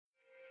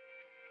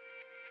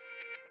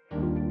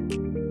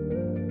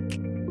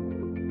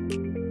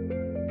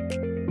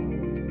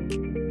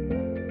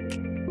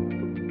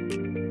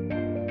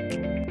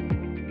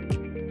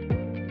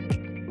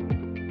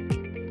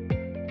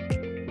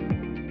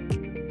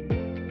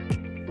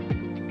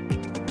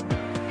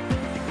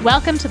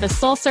Welcome to the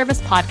Soul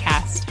Service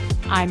Podcast.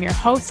 I'm your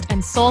host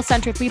and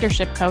soul-centered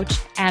leadership coach,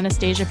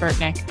 Anastasia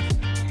Burtnick.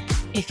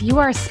 If you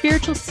are a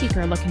spiritual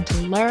seeker looking to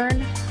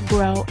learn,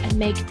 grow, and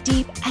make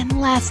deep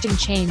and lasting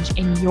change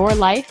in your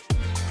life,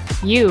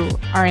 you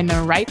are in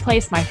the right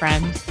place, my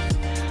friend.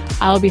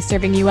 I'll be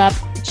serving you up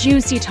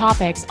juicy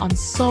topics on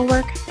soul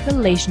work,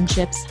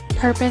 relationships,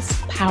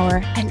 purpose,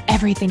 power, and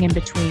everything in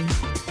between.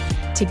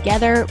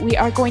 Together, we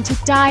are going to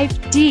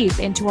dive deep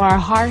into our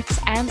hearts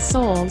and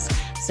souls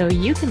so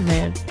you can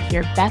live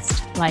your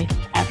best life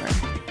ever.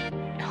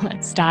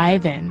 Let's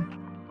dive in.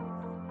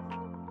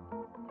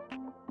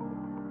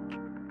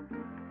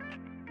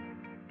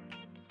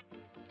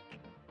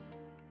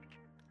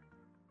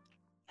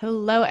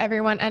 Hello,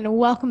 everyone, and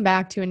welcome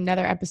back to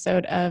another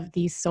episode of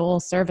the Soul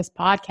Service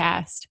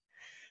Podcast.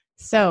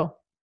 So,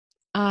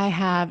 I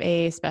have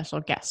a special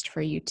guest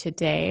for you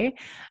today.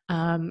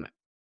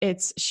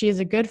 She is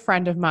a good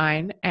friend of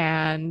mine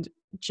and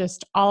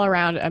just all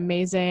around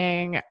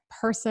amazing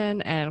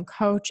person and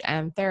coach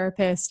and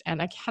therapist.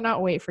 And I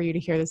cannot wait for you to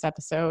hear this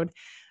episode.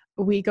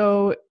 We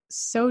go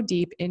so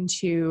deep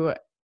into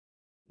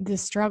the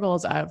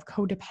struggles of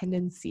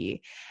codependency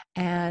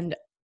and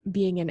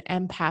being an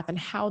empath and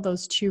how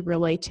those two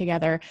relate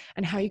together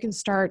and how you can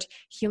start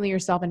healing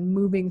yourself and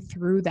moving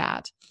through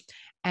that.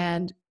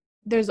 And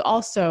there's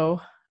also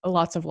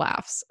lots of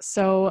laughs.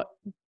 So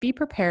be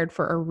prepared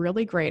for a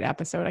really great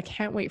episode. I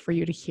can't wait for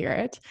you to hear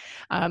it.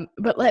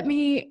 But let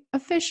me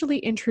officially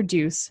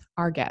introduce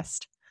our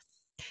guest.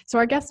 So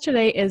our guest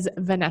today is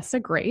Vanessa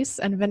Grace,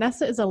 and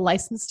Vanessa is a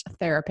licensed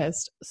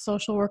therapist,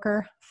 social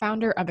worker,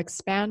 founder of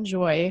Expand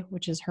Joy,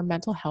 which is her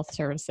mental health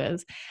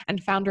services,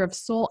 and founder of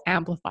Soul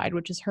Amplified,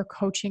 which is her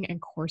coaching and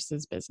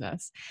courses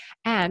business.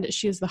 And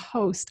she is the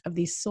host of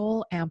the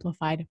Soul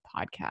Amplified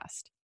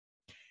podcast.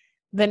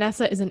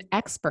 Vanessa is an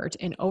expert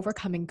in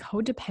overcoming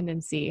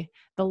codependency,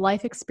 the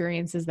life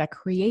experiences that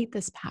create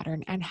this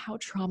pattern, and how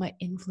trauma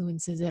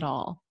influences it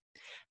all.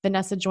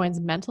 Vanessa joins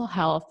mental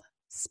health,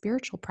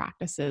 spiritual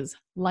practices,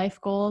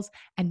 life goals,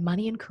 and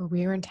money and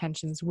career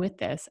intentions with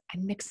this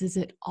and mixes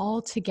it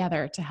all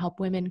together to help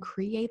women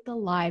create the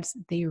lives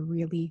they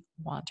really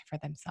want for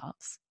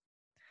themselves.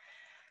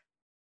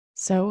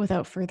 So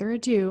without further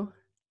ado,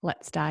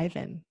 let's dive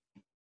in.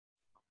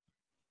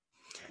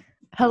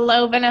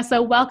 Hello,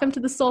 Vanessa. Welcome to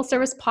the Soul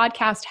Service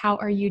Podcast. How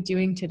are you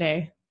doing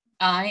today?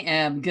 I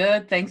am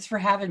good. Thanks for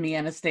having me,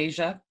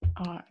 Anastasia.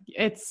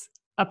 It's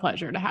a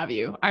pleasure to have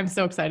you. I'm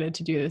so excited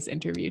to do this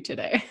interview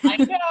today. I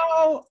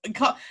know.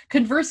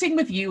 Conversing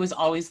with you is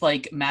always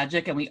like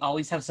magic, and we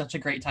always have such a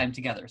great time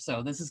together.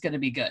 So this is going to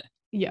be good.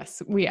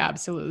 Yes, we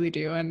absolutely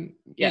do. And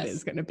yes. It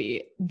is going to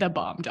be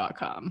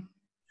thebomb.com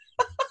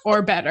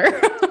or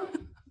better.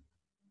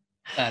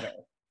 Better.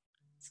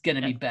 It's going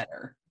to be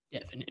better.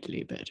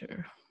 Definitely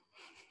better.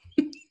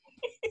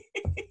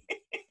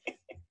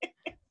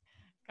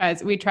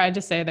 Guys, we tried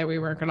to say that we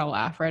weren't going to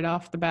laugh right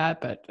off the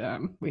bat, but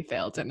we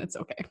failed, and it's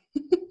okay.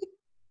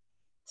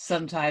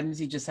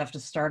 Sometimes you just have to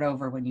start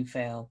over when you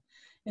fail.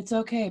 It's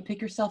okay.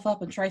 Pick yourself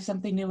up and try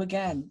something new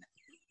again.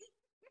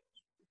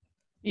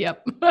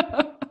 Yep.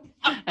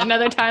 And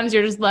other times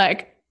you're just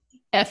like,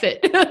 F it.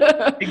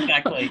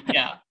 Exactly.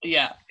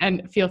 Yeah.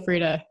 And feel free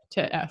to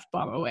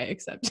F-bomb away,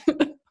 except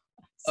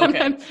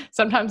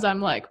sometimes I'm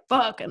like,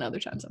 fuck, and other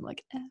times I'm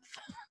like, F.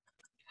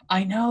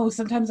 I know.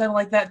 Sometimes I'm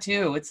like that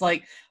too. It's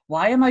like,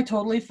 why am I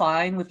totally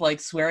fine with like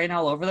swearing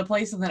all over the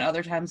place? And then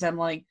other times I'm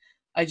like,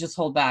 I just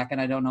hold back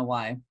and I don't know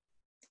why. And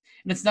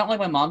it's not like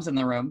my mom's in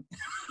the room.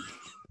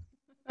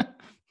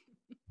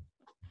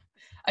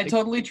 I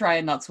totally try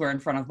and not swear in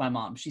front of my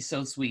mom. She's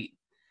so sweet.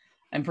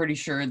 I'm pretty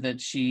sure that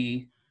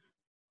she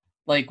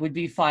like would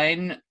be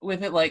fine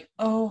with it. Like,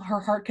 oh, her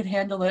heart could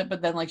handle it.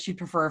 But then like, she'd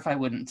prefer if I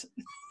wouldn't.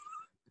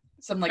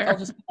 So I'm like, I'll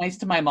just be nice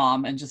to my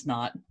mom and just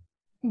not.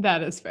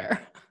 That is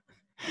fair.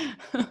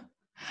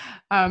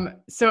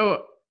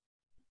 So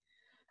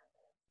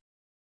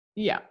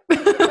yeah,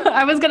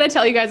 I was going to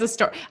tell you guys a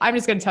story. I'm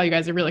just going to tell you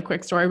guys a really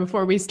quick story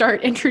before we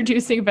start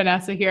introducing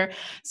Vanessa here.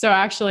 So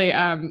actually,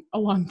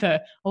 along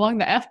the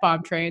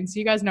F-bomb train, so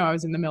you guys know I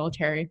was in the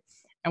military,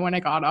 and when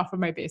I got off of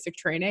my basic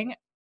training,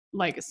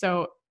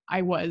 so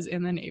I was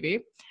in the Navy,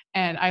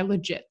 and I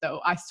legit though,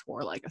 I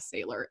swore like a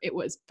sailor. It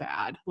was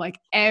bad. Like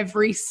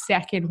every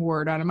second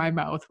word out of my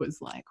mouth was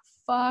like,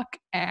 fuck,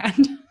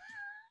 and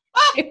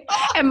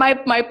and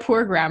my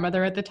poor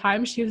grandmother at the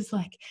time, she was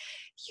like,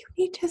 you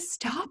need to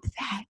stop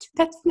that.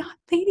 That's not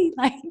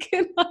ladylike.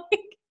 And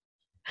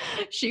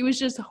she was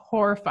just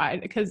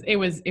horrified because it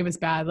was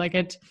bad. Like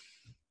it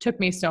took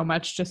me so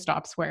much to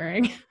stop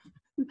swearing.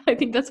 I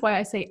think that's why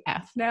I say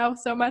F now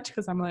so much,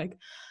 because I'm like,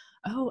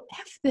 oh,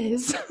 F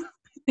this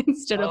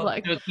instead of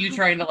like you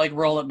trying to like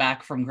roll it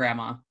back from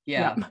grandma.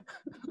 Yeah.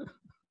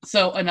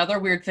 So another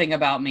weird thing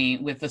about me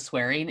with the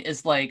swearing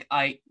is like,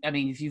 I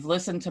mean, if you've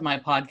listened to my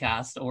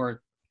podcast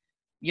or,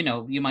 you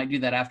know, you might do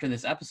that after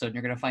this episode and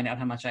you're going to find out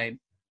how much I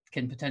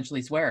can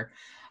potentially swear.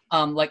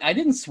 Like I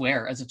didn't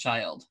swear as a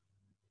child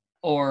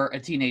or a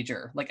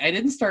teenager. Like I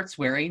didn't start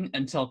swearing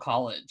until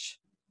college.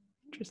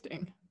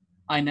 Interesting.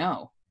 I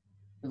know.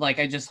 Like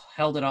I just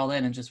held it all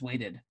in and just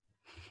waited.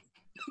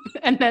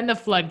 And then the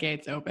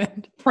floodgates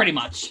opened. Pretty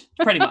much.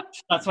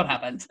 That's what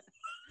happened.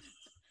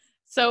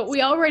 So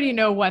we already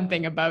know one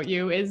thing about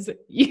you is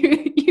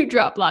you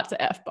drop lots of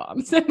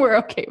F-bombs, and we're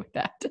okay with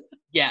that.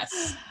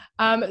 Yes.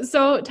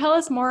 So tell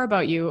us more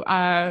about you.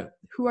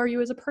 Who are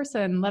you as a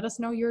person? Let us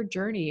know your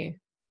journey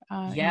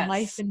in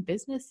life and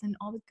business and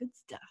all the good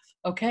stuff.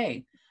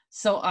 Okay.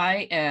 So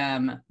I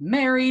am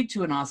married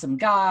to an awesome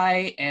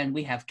guy, and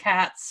we have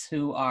cats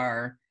who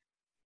are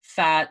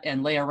fat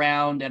and lay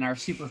around and are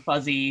super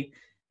fuzzy,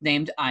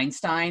 named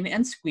Einstein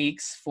and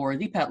Squeaks for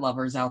the pet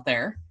lovers out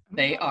there.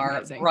 They are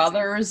amazing.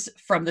 Brothers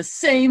from the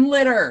same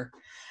litter.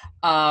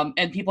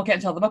 And people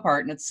can't tell them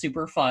apart, and it's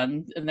super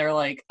fun. And they're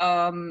like,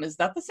 is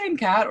that the same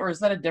cat or is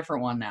that a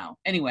different one now?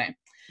 Anyway.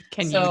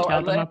 Can you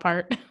tell them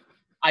apart?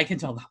 I can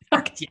tell them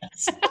apart,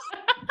 yes.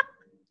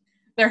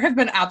 There have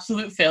been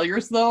absolute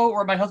failures, though,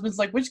 where my husband's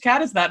like, which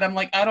cat is that? And I'm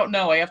like, I don't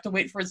know. I have to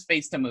wait for his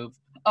face to move.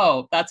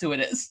 Oh, that's who it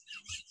is.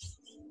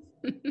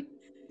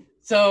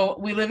 So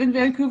we live in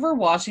Vancouver,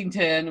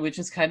 Washington, which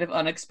is kind of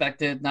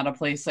unexpected. Not a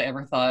place I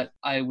ever thought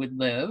I would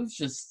live. It's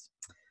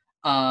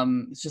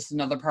just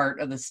another part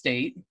of the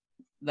state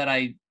that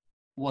I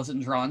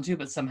wasn't drawn to,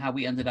 but somehow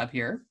we ended up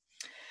here.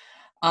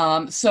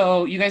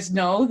 So you guys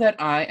know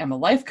that I am a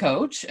life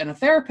coach and a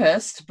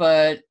therapist,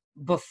 but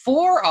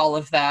before all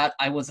of that,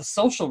 I was a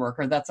social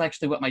worker. That's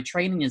actually what my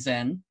training is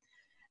in.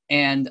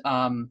 And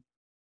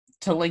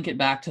to link it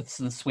back to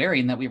the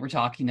swearing that we were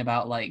talking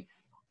about, like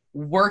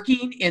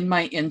working in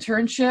my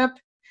internship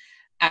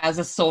as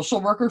a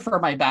social worker for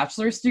my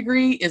bachelor's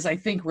degree is, I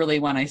think, really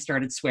when I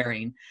started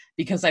swearing,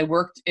 because I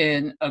worked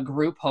in a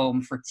group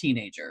home for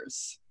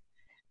teenagers.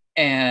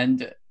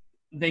 And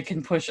they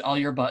can push all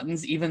your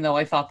buttons, even though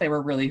I thought they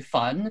were really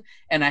fun.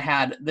 And I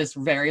had this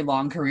very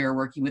long career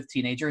working with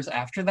teenagers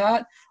after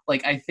that.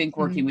 Like, I think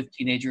working with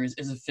teenagers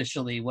is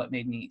officially what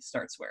made me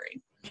start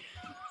swearing.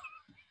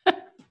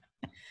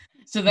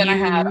 So then I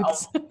had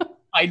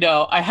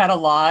a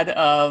lot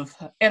of,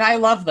 and I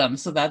love them.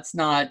 So that's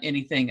not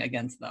anything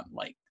against them.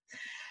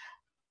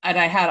 And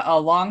I had a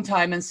long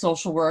time in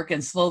social work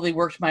and slowly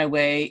worked my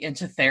way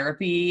into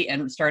therapy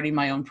and starting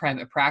my own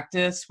private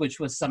practice,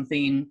 which was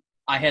something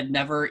I had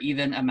never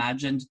even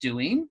imagined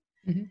doing.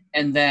 Mm-hmm.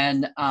 And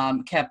then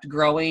kept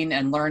growing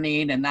and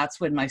learning. And that's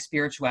when my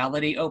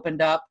spirituality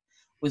opened up,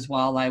 was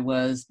while I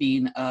was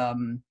being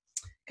kind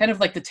of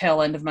like the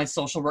tail end of my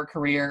social work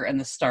career and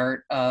the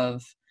start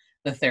of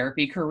the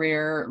therapy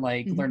career,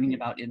 like learning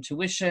about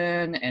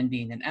intuition and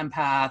being an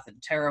empath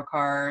and tarot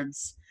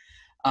cards,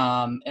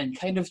 and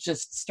kind of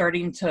just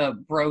starting to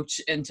broach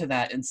into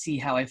that and see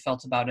how I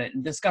felt about it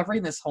and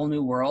discovering this whole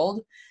new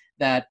world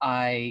that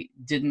I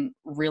didn't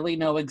really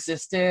know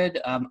existed.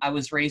 I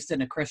was raised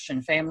in a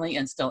Christian family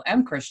and still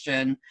am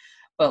Christian,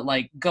 but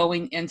like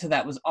going into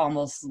that was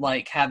almost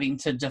like having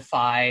to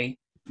defy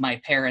my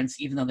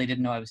parents, even though they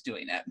didn't know I was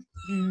doing it.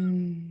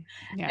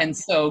 Yeah. And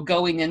so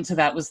going into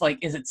that was like,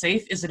 is it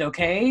safe? Is it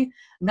okay?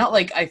 Not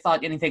like I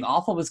thought anything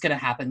awful was going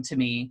to happen to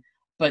me,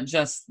 but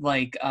just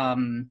like,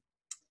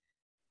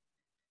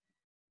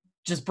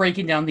 just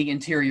breaking down the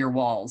interior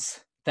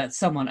walls that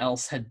someone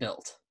else had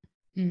built.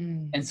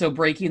 And so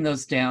breaking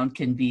those down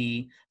can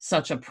be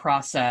such a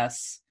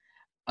process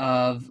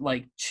of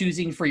like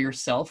choosing for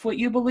yourself what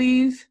you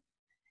believe.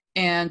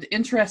 And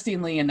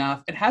interestingly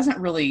enough, it hasn't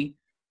really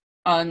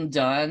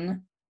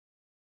undone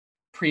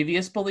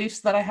previous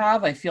beliefs that I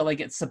have. I feel like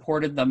it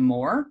supported them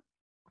more.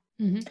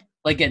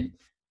 Like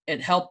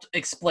it helped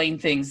explain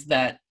things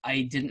that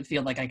I didn't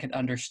feel like I could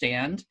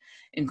understand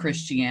in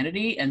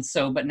Christianity. And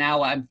so, but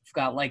now I've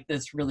got like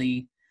this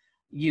really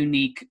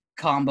unique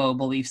combo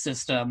belief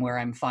system where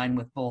I'm fine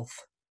with both,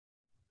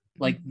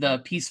 like the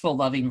peaceful,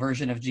 loving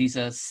version of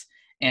Jesus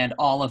and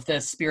all of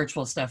this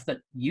spiritual stuff that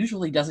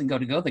usually doesn't go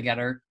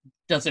together.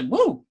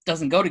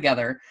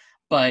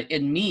 But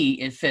in me,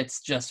 it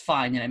fits just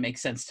fine and it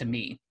makes sense to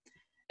me.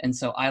 And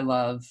so I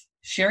love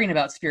sharing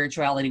about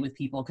spirituality with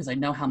people because I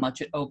know how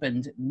much it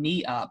opened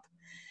me up.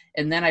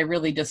 And then I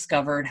really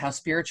discovered how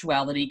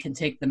spirituality can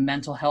take the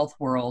mental health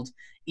world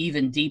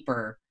even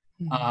deeper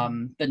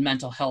than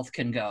mental health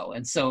can go.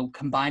 And so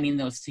combining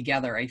those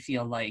together, I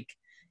feel like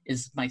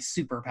is my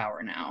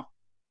superpower now.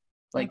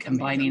 Like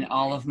combining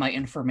all of my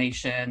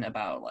information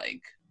about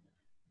like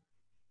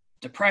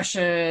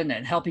depression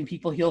and helping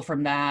people heal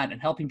from that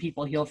and helping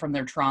people heal from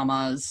their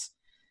traumas,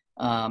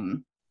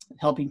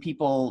 helping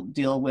people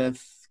deal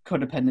with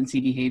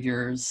codependency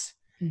behaviors,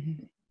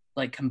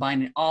 like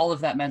combining all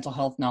of that mental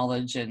health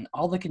knowledge and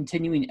all the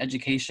continuing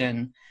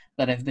education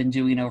that I've been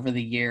doing over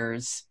the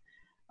years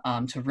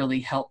to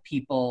really help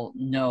people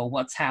know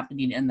what's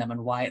happening in them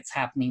and why it's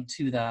happening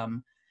to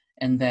them.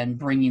 And then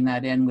bringing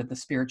that in with the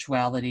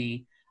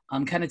spirituality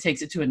kind of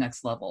takes it to a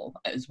next level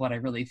is what I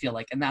really feel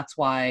like. And that's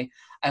why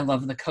I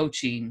love the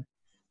coaching,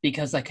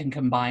 because I can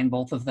combine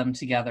both of them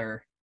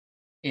together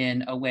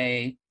in a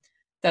way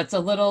that's a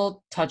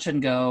little touch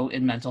and go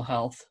in mental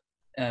health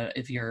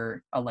if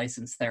you're a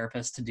licensed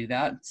therapist to do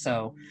that.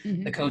 So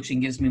the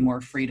coaching gives me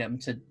more freedom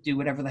to do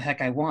whatever the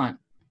heck I want.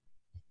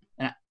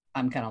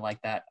 I'm kind of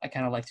like that. I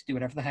kind of like to do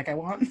whatever the heck I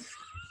want.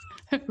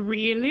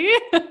 Really?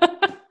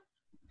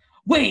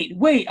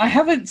 Wait, I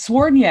haven't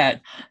sworn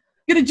yet.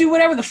 I'm gonna do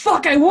whatever the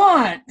fuck I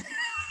want.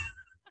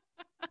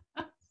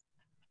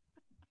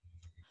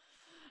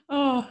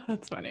 Oh,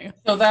 that's funny.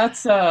 So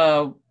that's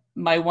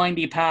my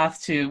windy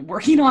path to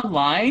working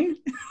online.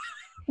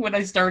 When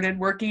I started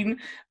working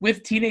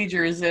with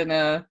teenagers in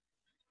a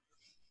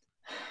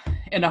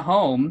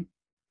home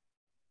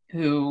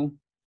who,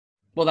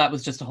 well, that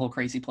was just a whole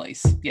crazy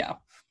place. Yeah.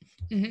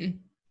 Mm-hmm.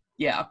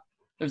 Yeah.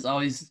 There's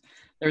always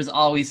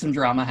some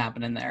drama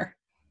happening there.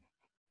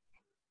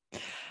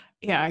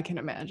 Yeah, I can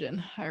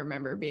imagine. I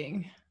remember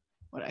being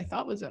what I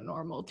thought was a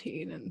normal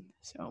teen and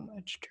so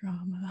much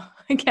drama.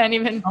 I can't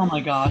even. Oh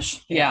my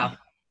gosh. Yeah.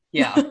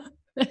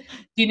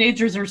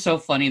 Teenagers are so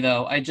funny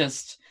though. I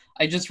just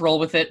roll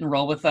with it and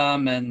roll with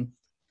them, and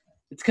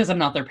it's because I'm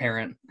not their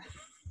parent.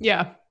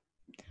 Yeah.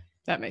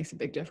 That makes a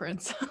big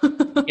difference.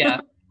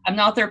 Yeah. I'm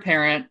not their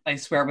parent. I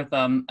swear with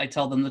them. I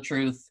tell them the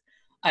truth.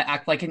 I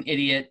act like an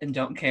idiot and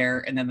don't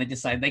care, and then they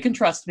decide they can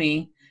trust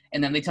me,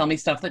 and then they tell me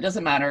stuff that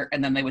doesn't matter,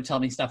 and then they would tell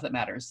me stuff that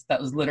matters.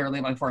 That was literally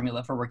my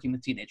formula for working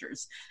with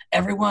teenagers.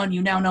 Everyone,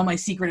 you now know my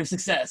secret of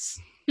success.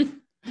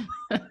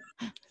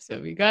 So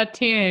we got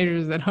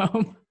teenagers at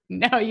home.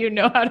 Now you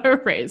know how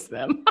to raise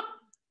them.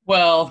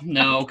 Well,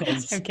 no,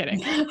 because I'm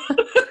kidding.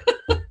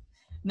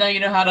 now you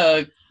know how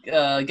to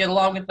get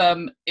along with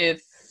them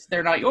if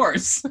they're not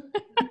yours.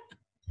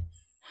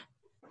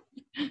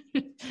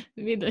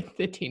 Be like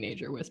the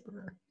teenager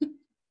whisperer.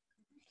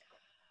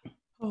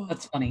 Oh.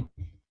 That's funny.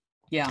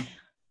 Yeah.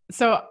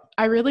 So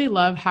I really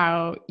love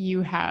how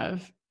you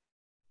have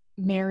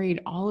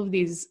married all of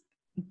these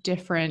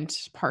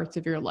different parts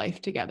of your life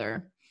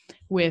together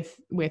with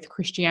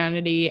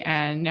Christianity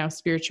and now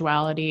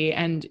spirituality,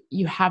 and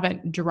you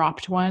haven't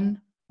dropped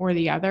one or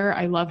the other.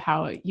 I love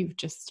how you've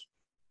just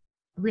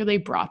really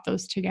brought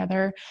those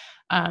together,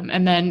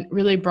 and then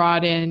really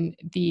brought in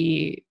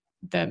the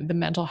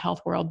mental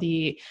health world,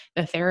 the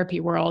therapy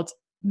world,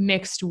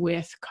 mixed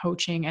with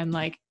coaching and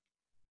like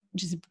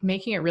just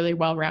making it really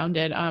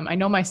well-rounded. I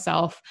know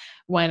myself,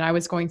 when I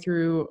was going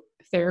through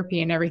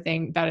therapy and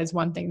everything, that is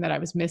one thing that I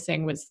was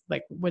missing was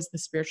the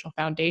spiritual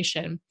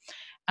foundation.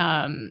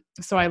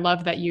 So I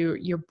love that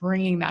you're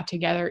bringing that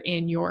together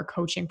in your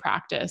coaching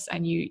practice,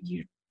 and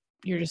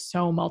you're just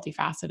so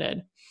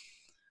multifaceted.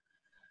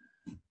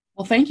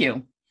 Well, thank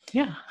you.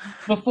 Yeah.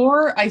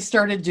 Before I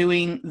started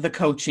doing the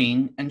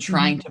coaching and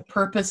trying to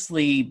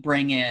purposely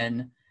bring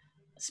in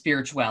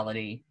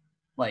spirituality,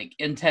 like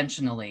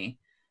intentionally,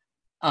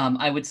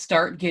 I would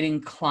start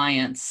getting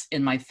clients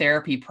in my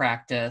therapy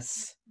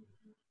practice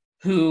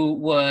who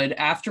would,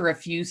 after a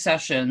few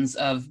sessions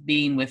of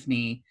being with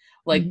me,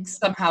 like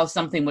somehow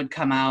something would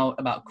come out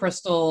about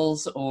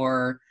crystals,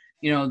 or,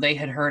 you know, they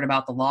had heard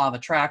about the law of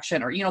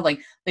attraction, or, you know,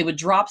 like they would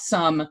drop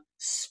some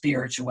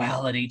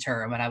spirituality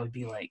term, and I would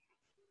be like,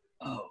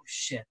 oh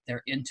shit,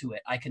 they're into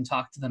it. I can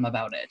talk to them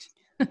about it.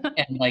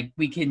 And like,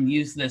 we can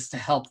use this to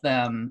help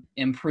them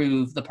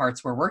improve the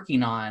parts we're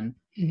working on.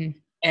 Mm-hmm.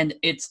 And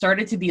it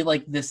started to be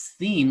like this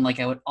theme. Like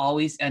I would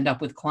always end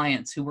up with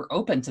clients who were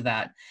open to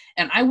that.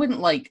 And I wouldn't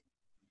like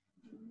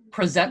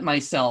present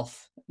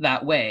myself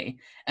that way.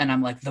 And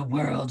I'm like, the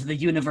world, the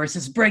universe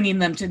is bringing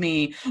them to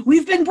me.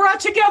 We've been brought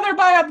together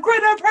by a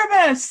greater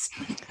purpose.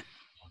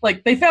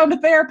 Like they found a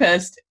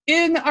therapist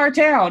in our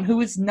town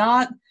who is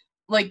not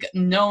like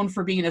known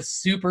for being a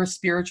super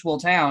spiritual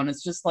town.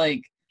 It's just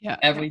like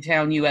every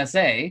town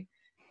USA,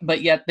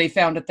 but yet they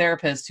found a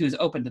therapist who's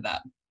open to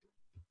that.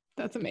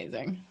 That's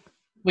amazing.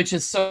 Which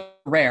is so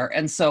rare.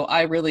 And so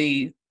I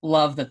really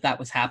love that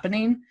was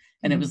happening.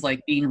 And it was like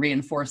being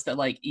reinforced that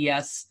like,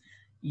 yes,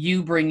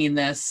 you bringing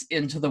this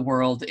into the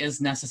world is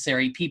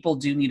necessary. People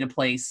do need a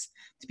place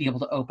to be able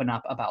to open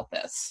up about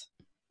this.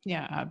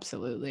 Yeah,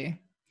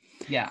 absolutely.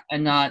 Yeah.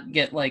 And not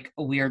get like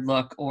a weird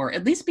look, or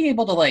at least be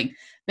able to like,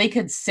 they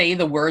could say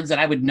the words that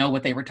I would know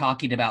what they were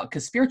talking about,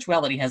 because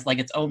spirituality has like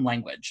its own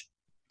language.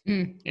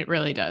 It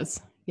really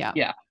does. Yeah.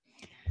 Yeah.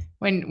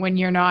 When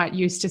you're not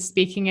used to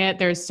speaking it,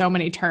 there's so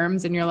many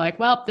terms and you're like,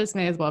 well, this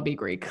may as well be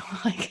Greek.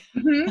 Like,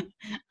 I don't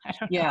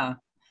know. Yeah.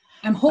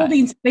 I'm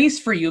holding space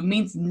for you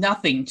means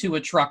nothing to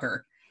a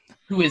trucker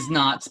who is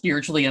not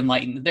spiritually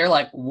enlightened. They're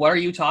like, what are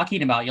you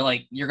talking about? You're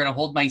like, you're going to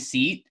hold my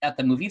seat at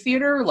the movie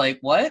theater? Like,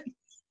 what?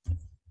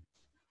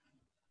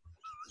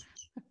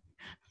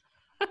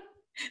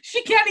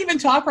 She can't even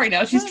talk right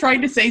now. She's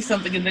trying to say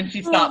something and then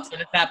she stops, and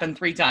it's happened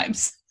 3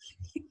 times.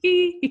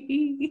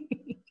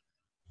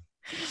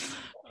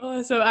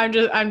 So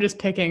I'm just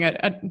picturing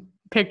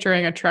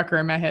a trucker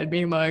in my head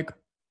being like,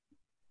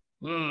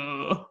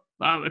 oh,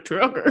 I'm a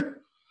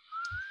trucker.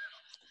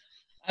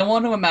 I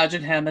want to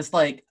imagine him as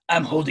like,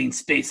 I'm holding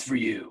space for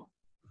you.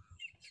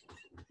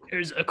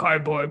 Here's a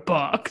cardboard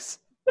box.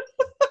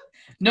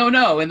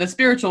 No, in the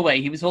spiritual way,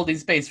 he was holding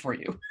space for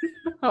you.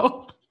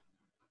 Oh.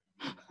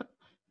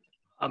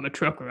 I'm a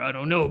trucker. I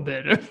don't know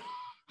better.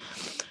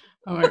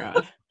 Oh my God.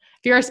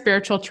 If you're a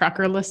spiritual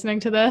trucker listening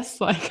to this,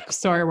 like, I'm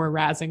sorry we're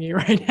razzing you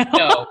right now.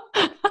 No.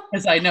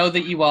 Because I know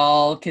that you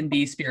all can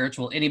be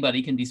spiritual.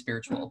 Anybody can be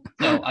spiritual.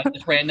 So I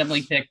just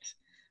randomly picked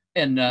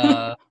an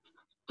a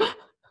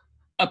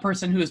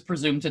person who is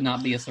presumed to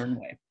not be a certain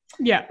way.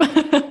 Yeah.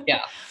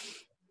 Yeah.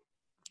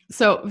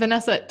 So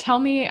Vanessa, tell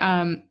me,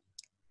 I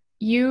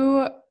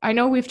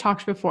know we've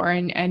talked before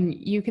and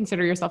you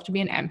consider yourself to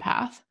be an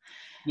empath.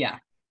 Yeah.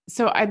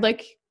 So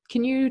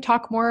can you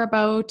talk more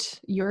about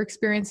your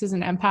experience as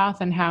an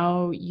empath and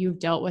how you've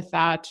dealt with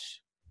that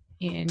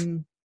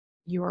in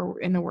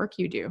the work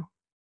you do?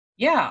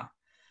 Yeah.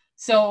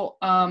 So,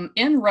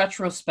 in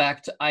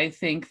retrospect, I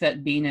think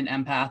that being an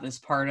empath is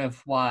part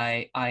of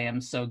why I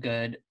am so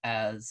good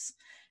as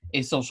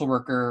a social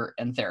worker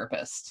and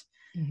therapist,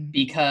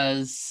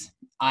 because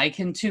I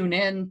can tune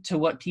in to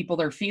what people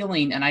are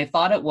feeling. And I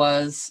thought it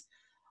was,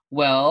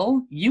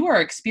 well, you are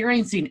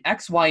experiencing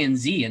X, Y, and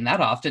Z, and that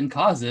often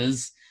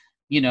causes,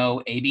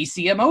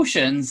 ABC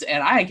emotions.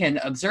 And I can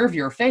observe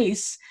your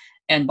face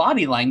and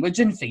body language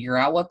and figure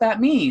out what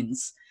that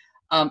means.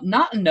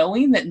 Not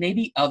knowing that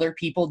maybe other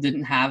people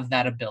didn't have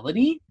that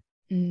ability.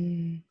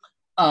 And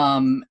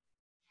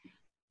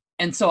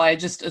so I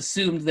just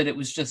assumed that it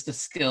was just a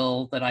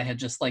skill that I had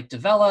just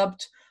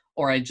developed,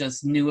 or I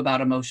just knew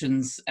about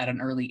emotions at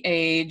an early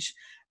age.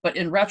 But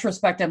in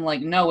retrospect, I'm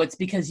like, no, it's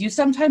because you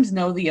sometimes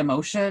know the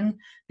emotion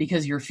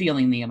because you're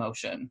feeling the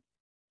emotion.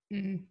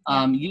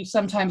 You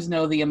sometimes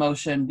know the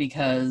emotion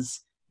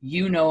because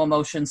you know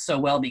emotions so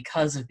well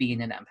because of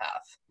being an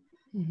empath.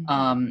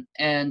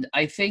 And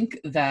I think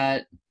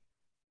that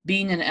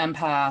being an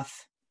empath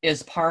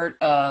is part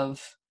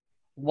of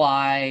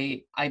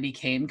why I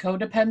became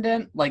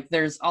codependent.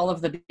 There's all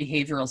of the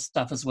behavioral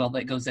stuff as well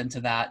that goes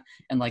into that,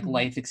 and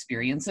life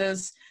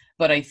experiences.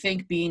 But I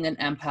think being an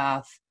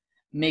empath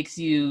makes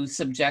you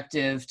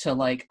subjective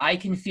to I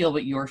can feel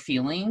what you're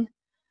feeling.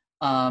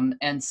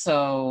 And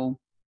so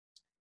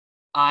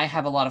I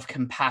have a lot of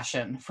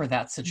compassion for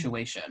that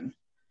situation.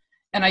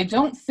 And I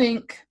don't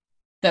think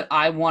that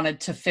I wanted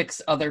to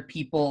fix other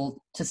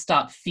people to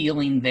stop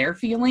feeling their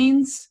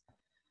feelings,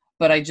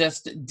 but I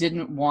just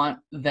didn't want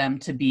them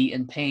to be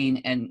in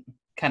pain and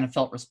kind of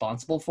felt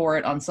responsible for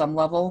it on some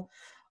level,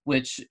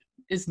 which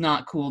is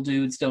not cool.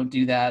 Dudes, don't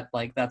do that.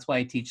 That's why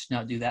I teach to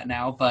not do that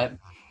now. But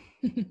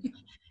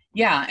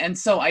yeah. And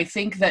so I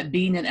think that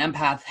being an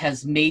empath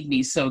has made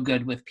me so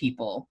good with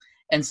people.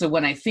 And so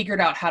when I figured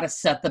out how to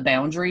set the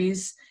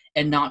boundaries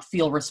and not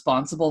feel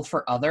responsible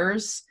for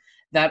others,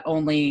 that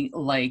only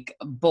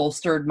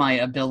bolstered my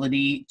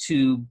ability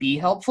to be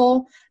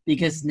helpful,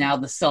 because now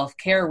the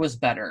self-care was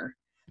better.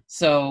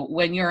 So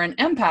when you're an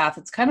empath,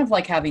 it's kind of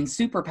like having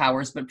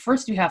superpowers, but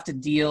first you have to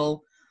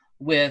deal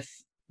with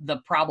the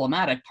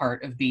problematic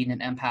part of being an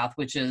empath,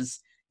 which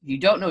is you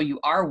don't know you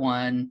are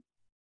one.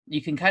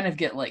 You can kind of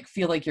get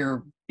feel like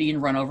you're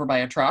being run over by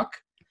a truck.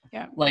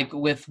 Yeah.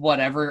 With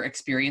whatever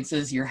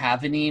experiences you're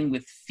having,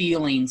 with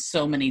feeling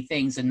so many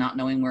things and not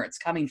knowing where it's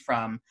coming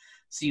from.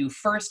 So you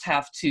first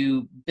have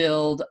to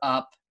build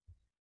up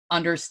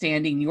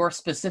understanding your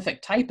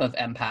specific type of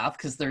empath,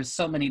 because there's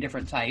so many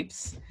different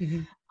types,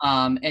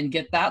 and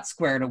get that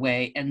squared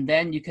away. And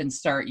then you can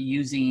start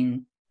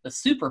using the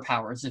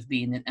superpowers of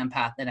being an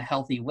empath in a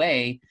healthy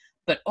way,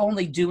 but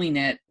only doing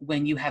it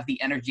when you have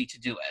the energy to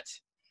do it.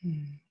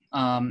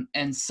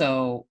 And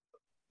so,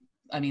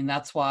 I mean,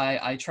 that's why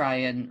I try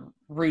and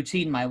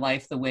routine my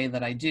life the way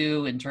that I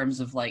do, in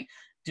terms of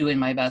doing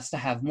my best to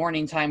have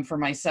morning time for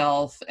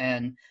myself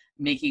and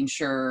making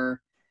sure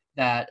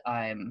that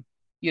I'm,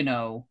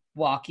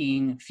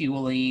 walking,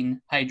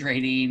 fueling,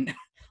 hydrating,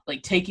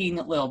 taking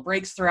little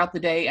breaks throughout the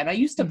day. And I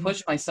used to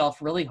push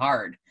myself really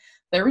hard.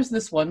 There was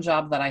this one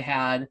job that I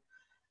had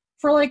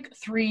for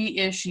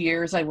 3-ish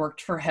years. I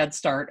worked for Head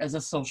Start as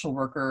a social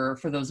worker.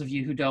 For those of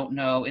you who don't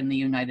know, in the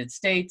United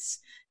States,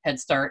 Head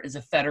Start is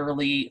a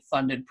federally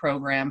funded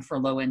program for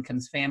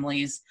low-income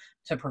families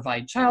to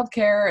provide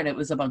childcare, and it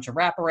was a bunch of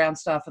wraparound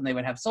stuff, and they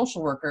would have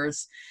social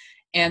workers.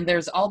 And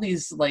there's all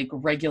these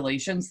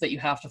regulations that you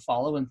have to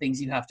follow and things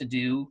you have to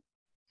do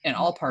in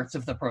all parts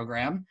of the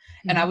program.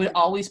 And I was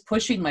always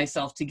pushing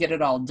myself to get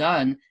it all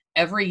done.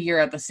 Every year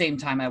at the same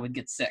time, I would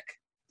get sick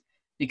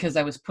because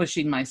I was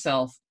pushing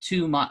myself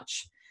too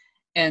much.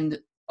 And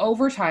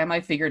over time,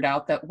 I figured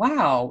out that,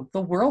 wow,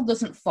 the world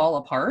doesn't fall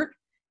apart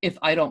if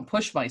I don't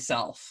push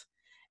myself.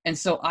 And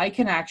so I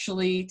can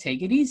actually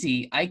take it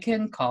easy. I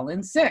can call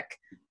in sick.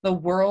 The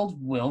world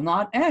will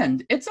not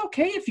end. It's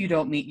okay if you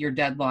don't meet your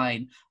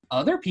deadline.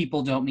 Other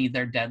people don't meet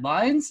their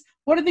deadlines.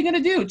 What are they going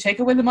to do? Take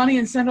away the money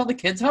and send all the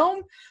kids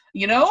home?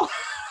 Yeah.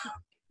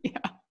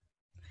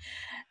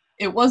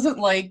 It wasn't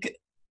like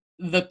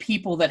the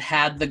people that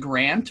had the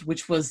grant,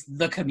 which was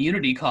the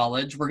community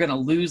college, were going to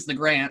lose the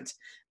grant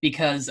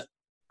because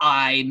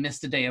I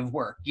missed a day of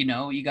work.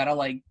 You got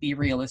to be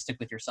realistic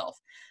with yourself.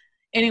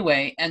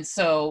 Anyway, and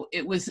so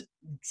it was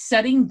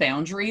setting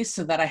boundaries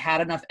so that I had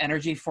enough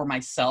energy for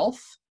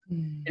myself.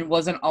 It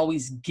wasn't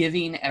always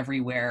giving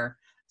everywhere,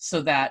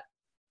 so that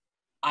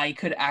I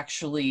could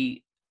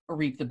actually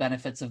reap the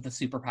benefits of the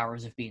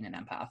superpowers of being an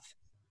empath.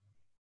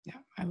 Yeah,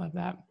 I love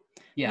that.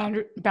 Yeah.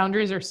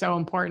 Boundaries are so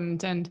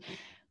important. And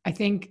I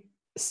think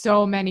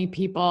so many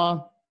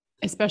people,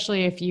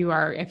 especially if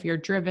you're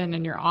driven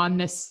and you're on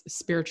this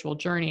spiritual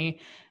journey,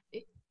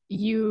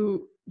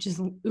 you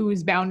just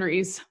ooze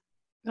boundaries.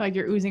 Like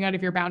you're oozing out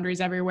of your boundaries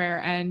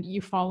everywhere, and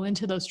you fall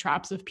into those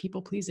traps of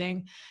people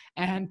pleasing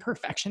and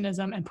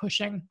perfectionism and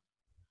pushing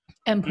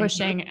and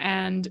pushing. Mm-hmm.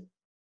 And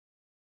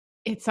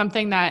it's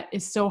something that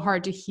is so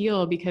hard to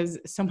heal because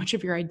so much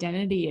of your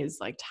identity is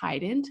like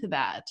tied into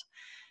that.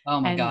 Oh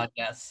my And God,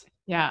 yes.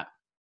 yeah.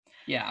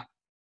 Yeah.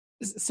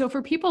 So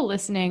for people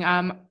listening,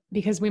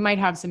 because we might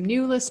have some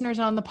new listeners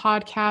on the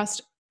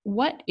podcast,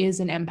 what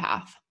is an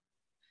empath?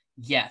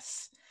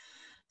 Yes.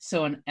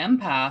 So an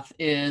empath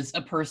is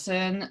a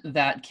person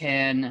that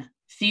can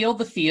feel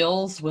the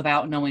feels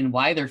without knowing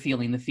why they're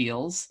feeling the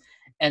feels.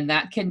 And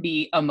that can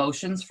be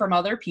emotions from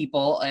other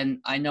people. And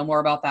I know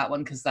more about that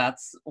one because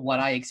that's what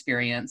I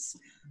experience.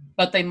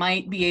 But they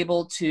might be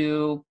able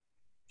to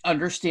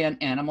understand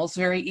animals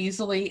very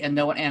easily and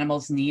know what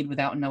animals need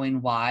without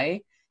knowing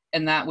why.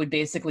 And that would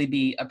basically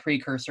be a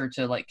precursor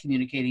to like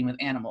communicating with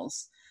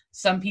animals.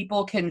 Some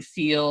people can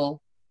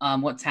feel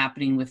what's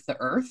happening with the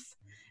earth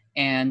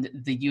and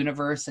the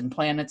universe and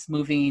planets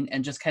moving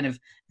and just kind of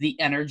the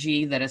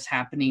energy that is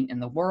happening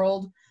in the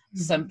world. Mm-hmm.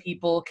 Some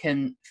people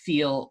can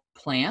feel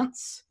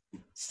plants.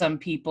 Some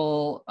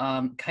people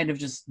kind of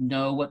just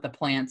know what the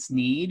plants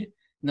need.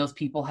 And those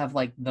people have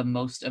like the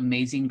most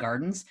amazing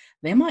gardens.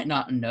 They might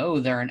not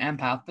know they're an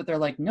empath, but they're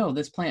like, no,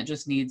 this plant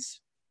just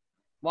needs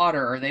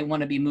water, or they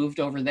want to be moved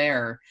over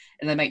there.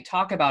 And they might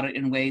talk about it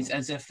in ways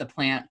as if the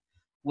plant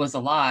was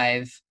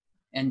alive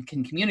and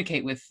can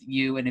communicate with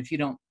you. And if you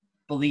don't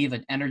believe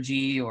in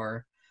energy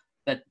or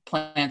that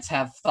plants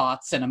have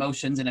thoughts and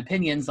emotions and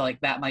opinions, like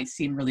that might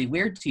seem really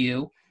weird to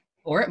you,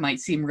 or it might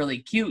seem really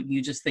cute. And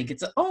you just think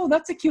oh,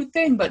 that's a cute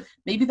thing, but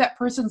maybe that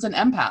person's an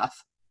empath.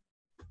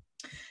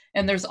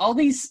 And there's all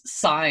these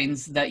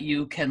signs that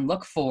you can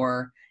look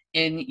for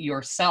in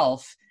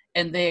yourself.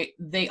 And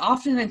they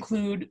often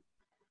include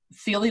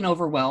feeling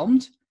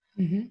overwhelmed,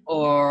 mm-hmm.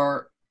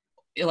 or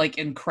like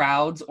in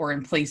crowds or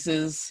in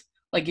places.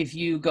 Like if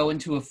you go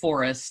into a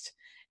forest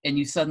and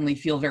you suddenly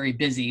feel very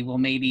busy, well,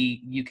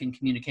 maybe you can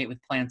communicate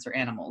with plants or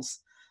animals.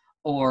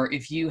 Or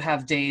if you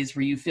have days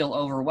where you feel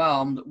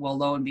overwhelmed, well,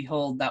 lo and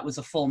behold, that was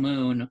a full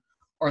moon,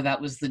 or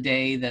that was the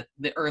day that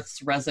the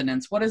Earth's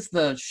resonance, what is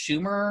the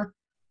Schumer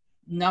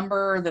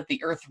number that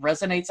the Earth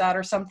resonates at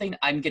or something?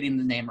 I'm getting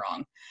the name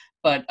wrong.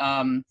 But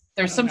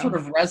there's some sort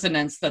of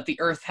resonance that the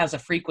Earth has a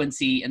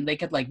frequency, and they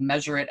could like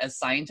measure it as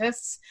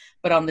scientists.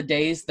 But on the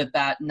days that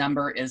that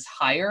number is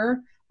higher,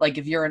 like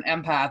if you're an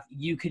empath,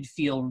 you could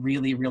feel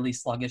really, really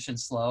sluggish and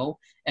slow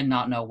and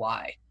not know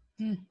why.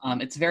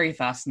 It's very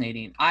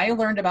fascinating. I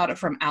learned about it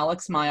from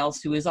Alex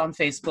Miles, who is on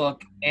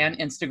Facebook and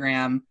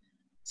Instagram.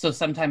 So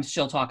sometimes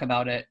she'll talk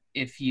about it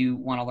if you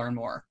want to learn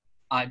more.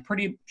 I'm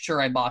pretty sure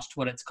I botched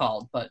what it's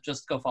called, but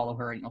just go follow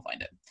her and you'll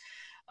find it.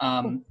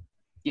 Cool.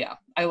 Yeah,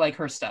 I like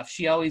her stuff.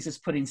 She always is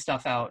putting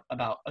stuff out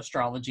about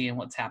astrology and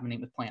what's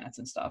happening with planets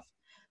and stuff.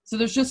 So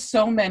there's just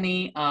so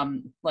many,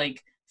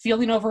 like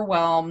feeling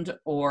overwhelmed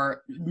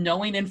or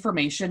knowing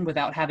information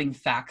without having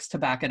facts to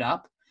back it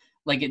up.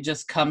 Like it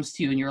just comes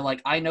to you and you're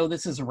like, I know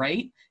this is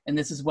right and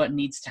this is what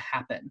needs to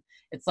happen.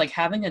 It's like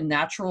having a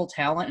natural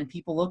talent and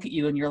people look at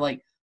you and you're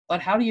like,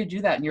 but how do you do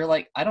that? And you're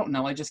like, I don't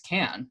know, I just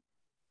can.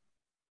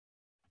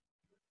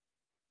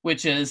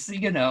 Which is,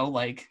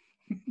 like,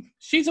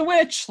 she's a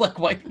witch. Like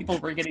white people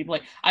were getting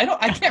like, I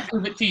can't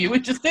prove it to you.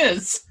 It just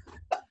is.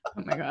 Oh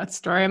my God.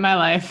 Story of my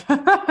life.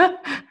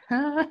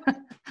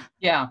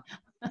 Yeah.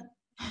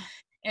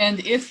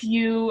 And if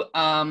you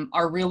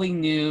are really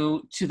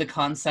new to the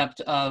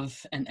concept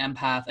of an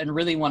empath and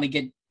really want to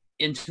get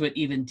into it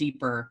even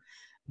deeper,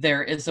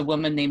 there is a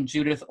woman named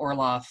Judith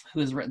Orloff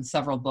who has written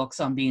several books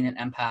on being an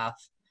empath,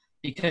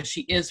 because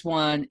she is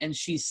one, and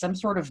she's some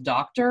sort of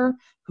doctor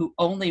who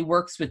only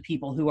works with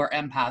people who are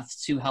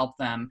empaths to help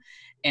them.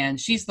 And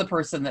she's the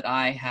person that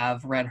I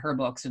have read her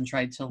books and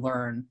tried to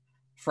learn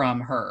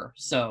from her.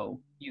 So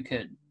you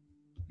could,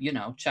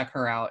 check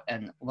her out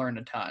and learn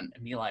a ton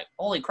and be like,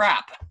 holy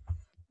crap.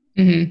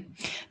 Mm-hmm.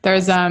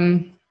 There's,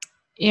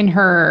 in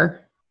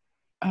her,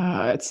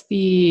 it's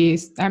the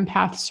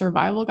Empath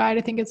Survival Guide,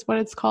 I think it's what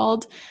it's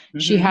called. Mm-hmm.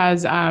 She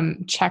has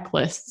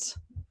checklists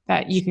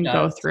that you can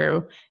go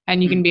through,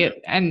 and you can be,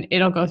 and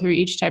it'll go through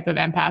each type of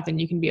empath, and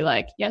you can be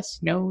like, yes,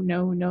 no,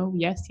 no, no,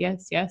 yes,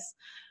 yes, yes.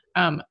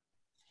 Oh,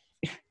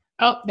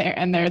 there,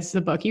 and there's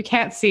the book. You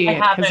can't see it. I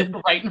have it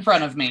right in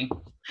front of me.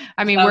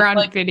 I mean, we're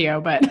on video,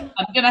 but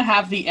I'm going to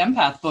have the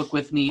empath book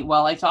with me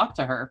while I talk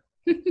to her.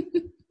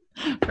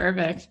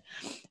 Perfect.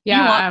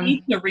 Yeah. You want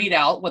me to read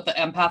out what the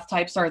empath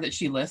types are that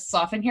she lists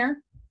off in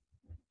here?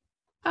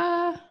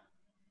 No,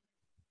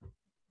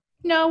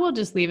 we'll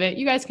just leave it.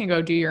 You guys can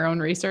go do your own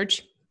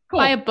research. Cool.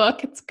 Buy a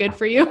book. It's good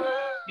for you.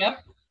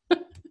 Yep.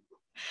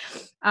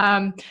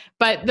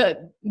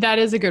 But that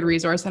is a good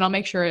resource, and I'll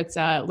make sure it's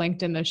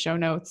linked in the show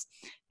notes,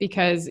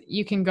 because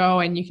you can go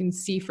and you can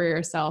see for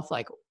yourself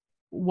like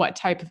what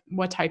types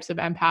of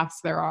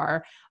empaths there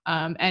are,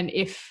 and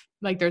if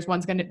like there's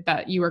ones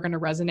that you are going to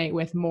resonate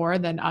with more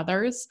than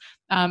others.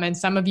 And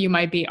some of you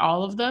might be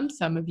all of them.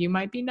 Some of you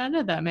might be none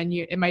of them. And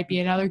it might be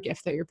another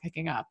gift that you're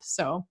picking up.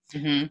 So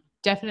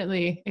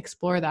definitely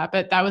explore that.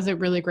 But that was a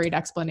really great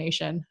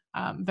explanation,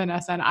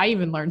 Vanessa. And I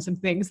even learned some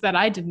things that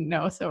I didn't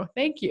know. So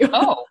thank you.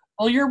 Oh,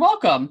 well, you're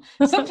welcome.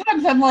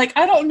 Sometimes I'm like,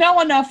 I don't know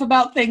enough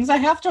about things. I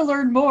have to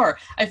learn more.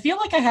 I feel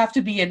like I have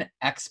to be an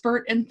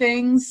expert in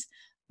things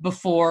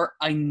before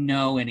I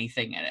know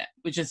anything in it,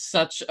 which is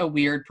such a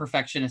weird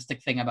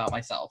perfectionistic thing about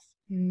myself.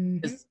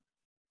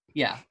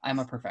 Yeah, I'm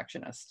a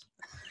perfectionist.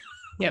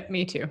 Yep,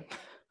 me too.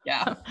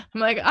 Yeah.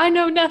 I'm like, I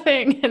know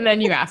nothing. And then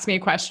you ask me a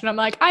question. I'm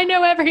like, I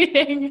know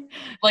everything.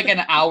 Like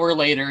an hour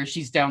later,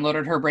 she's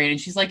downloaded her brain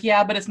and she's like,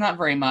 yeah, but it's not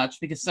very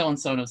much because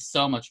so-and-so knows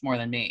so much more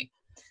than me.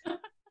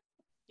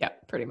 Yeah,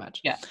 pretty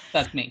much. Yeah,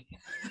 that's me.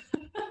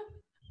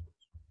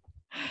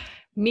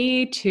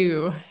 Me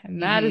too.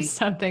 And that is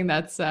something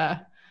that's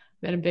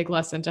been a big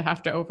lesson to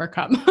have to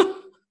overcome.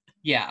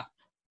 Yeah.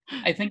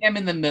 I think I'm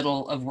in the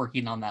middle of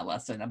working on that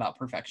lesson about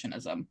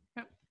perfectionism.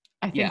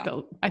 I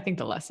think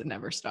the lesson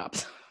never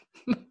stops.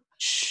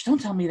 Shh,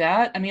 don't tell me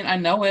that. I mean, I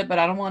know it, but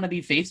I don't want to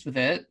be faced with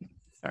it.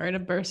 Sorry to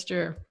burst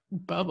your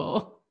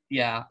bubble.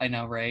 Yeah, I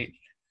know, right?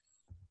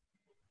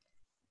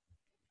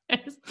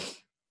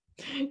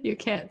 You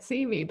can't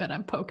see me, but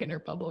I'm poking her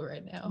bubble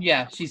right now.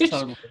 Yeah, she's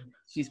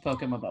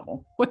poking my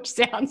bubble. Which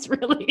sounds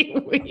really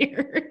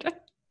weird.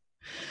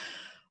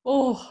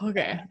 Oh,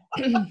 okay.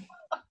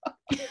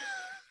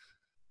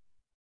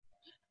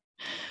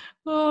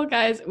 Oh,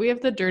 guys, we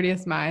have the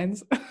dirtiest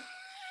minds.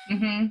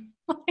 Like,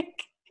 it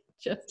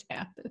just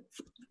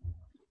happens.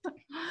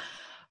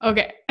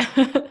 Okay.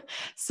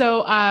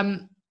 So,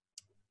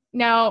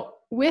 now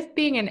with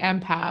being an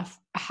empath,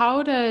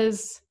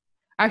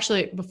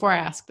 actually, before I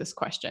ask this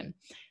question,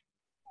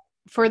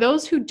 for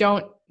those who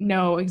don't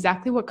know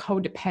exactly what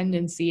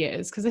codependency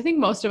is, because I think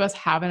most of us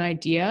have an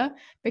idea,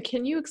 but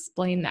can you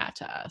explain that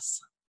to us?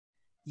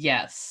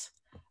 Yes.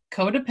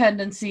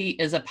 Codependency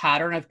is a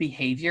pattern of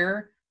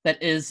behavior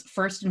that is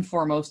first and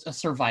foremost a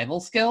survival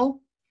skill,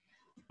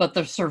 but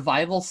the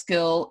survival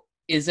skill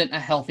isn't a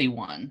healthy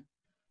one.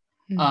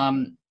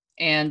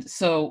 And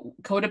so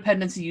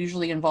codependency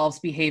usually involves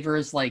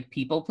behaviors like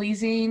people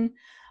pleasing,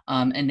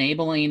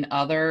 enabling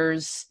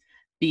others,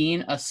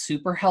 being a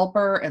super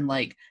helper, and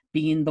like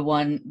being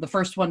the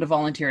first one to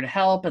volunteer to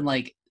help, and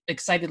like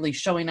excitedly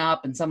showing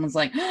up, and someone's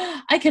like,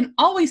 I can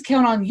always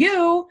count on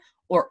you,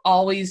 or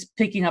always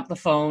picking up the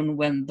phone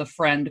when the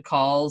friend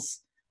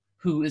calls,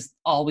 who is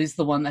always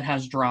the one that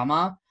has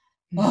drama.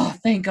 Oh,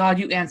 thank God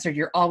you answered.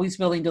 You're always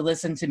willing to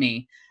listen to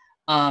me.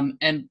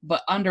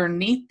 But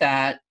underneath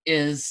that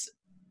is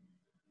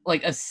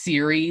like a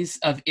series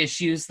of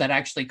issues that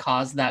actually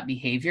cause that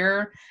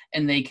behavior.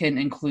 And they can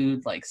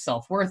include like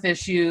self-worth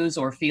issues,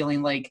 or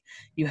feeling like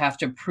you have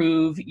to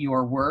prove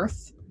your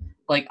worth.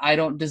 Like, I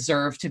don't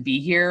deserve to be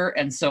here,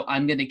 and so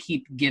I'm going to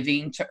keep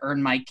giving to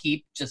earn my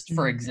keep just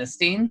for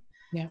existing.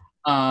 Yeah.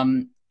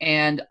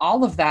 And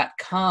all of that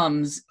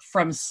comes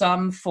from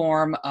some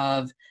form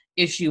of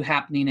issue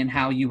happening in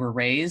how you were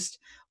raised,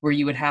 where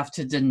you would have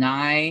to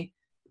deny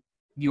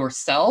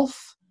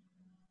yourself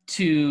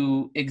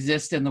to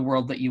exist in the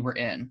world that you were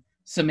in.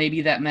 So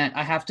maybe that meant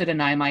I have to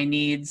deny my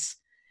needs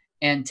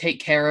and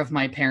take care of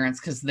my parents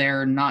because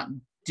they're not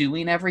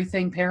doing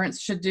everything parents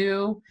should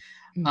do.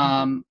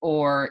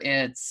 Or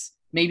it's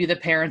maybe the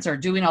parents are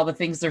doing all the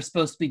things they're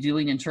supposed to be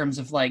doing in terms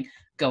of like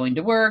going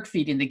to work,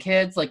 feeding the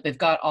kids. Like, they've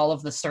got all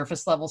of the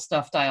surface level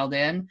stuff dialed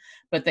in,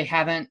 but they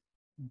haven't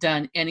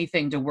done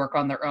anything to work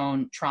on their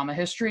own trauma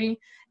history.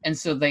 And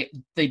so they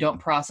don't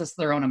process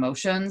their own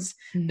emotions.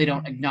 They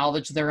don't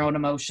acknowledge their own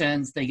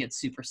emotions. They get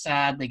super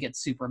sad. They get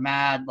super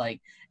mad.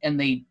 Like, and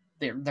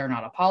they're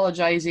not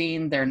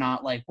apologizing. They're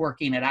not like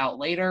working it out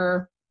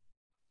later.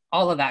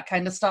 All of that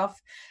kind of stuff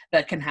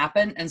that can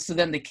happen. And so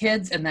then the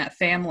kids in that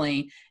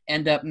family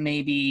end up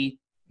maybe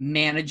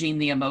managing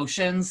the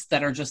emotions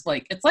that are just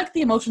like, it's like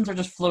the emotions are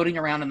just floating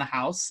around in the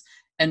house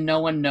and no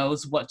one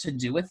knows what to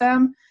do with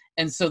them.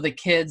 And so the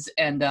kids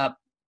end up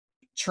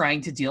trying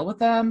to deal with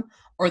them,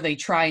 or they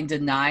try and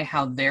deny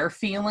how they're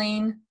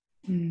feeling,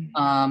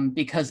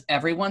 because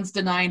everyone's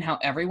denying how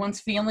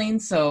everyone's feeling.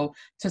 So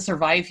to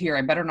survive here,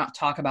 I better not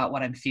talk about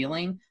what I'm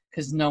feeling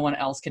because no one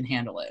else can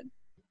handle it.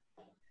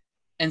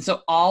 And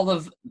so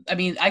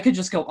I could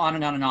just go on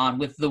and on and on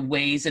with the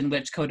ways in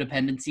which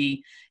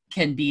codependency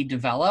can be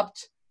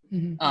developed.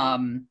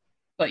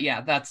 But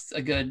yeah, that's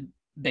a good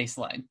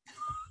baseline.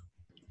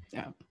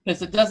 Yeah.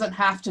 Because it doesn't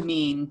have to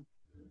mean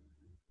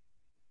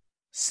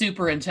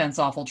super intense,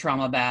 awful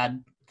trauma,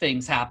 bad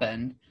things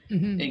happen.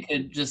 It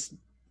could just,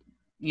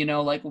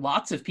 like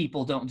lots of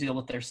people don't deal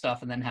with their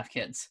stuff and then have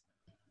kids.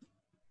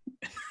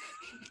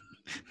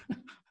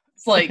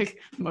 It's like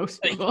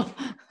most people.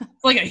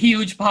 It's like a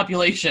huge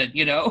population,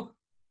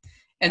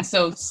 And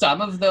so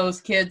some of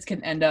those kids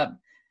can end up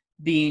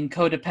being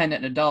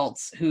codependent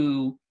adults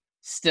who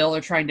still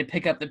are trying to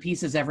pick up the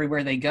pieces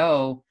everywhere they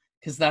go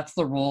because that's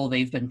the role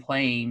they've been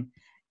playing.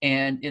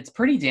 And it's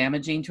pretty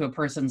damaging to a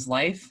person's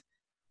life.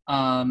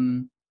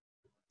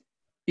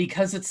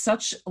 because it's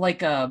such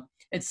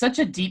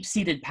a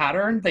deep-seated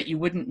pattern that you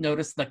wouldn't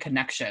notice the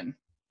connection.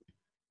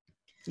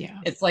 Yeah.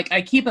 It's like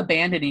I keep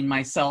abandoning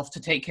myself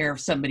to take care of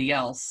somebody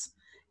else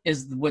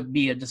would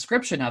be a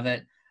description of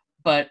it.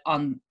 But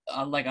on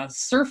like a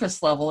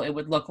surface level, it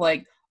would look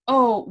like,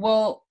 oh,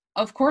 well,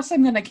 of course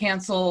I'm going to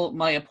cancel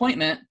my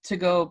appointment to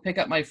go pick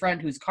up my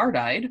friend whose car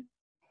died.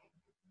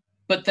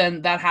 But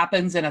then that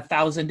happens in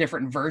 1,000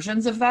 different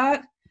versions of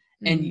that.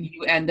 And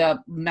you end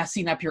up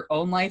messing up your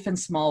own life in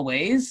small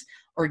ways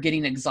or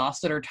getting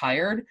exhausted or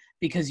tired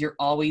because you're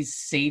always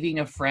saving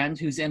a friend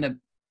who's in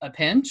a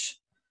pinch.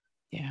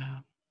 Yeah.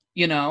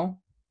 You know,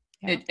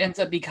 it ends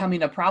up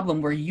becoming a problem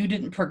where you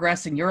didn't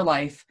progress in your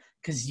life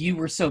because you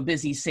were so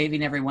busy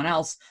saving everyone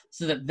else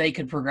so that they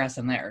could progress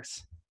in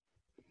theirs.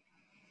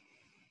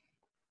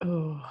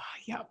 Oh,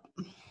 yep.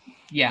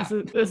 Yeah.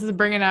 This is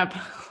bringing up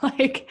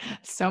like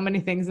so many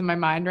things in my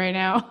mind right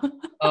now.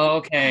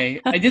 Okay.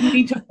 I didn't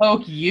mean to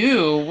poke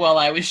you while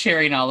I was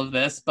sharing all of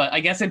this, but I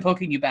guess I'm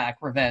poking you back.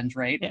 Revenge,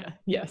 right? Yeah.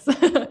 Yes.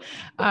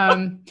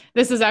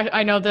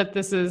 I know that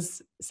this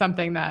is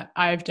something that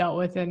I've dealt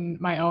with in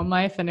my own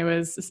life, and it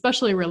was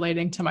especially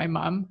relating to my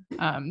mom.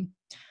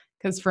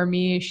 Because for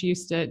me, she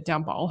used to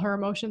dump all her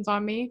emotions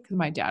on me because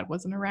my dad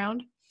wasn't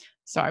around.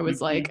 So I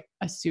was like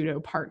a pseudo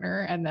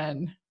partner, and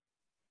then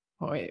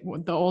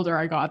the older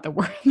I got, the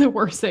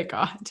worse it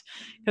got,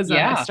 because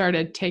then I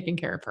started taking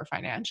care of her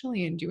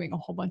financially and doing a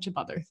whole bunch of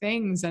other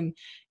things. And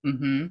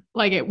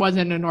like, it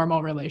wasn't a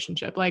normal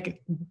relationship.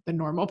 Like the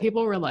normal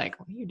people were like,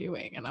 what are you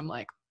doing? And I'm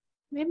like,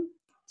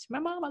 it's my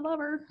mom. I love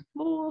her.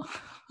 Oh.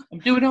 I'm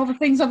doing all the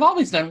things I've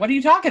always done. What are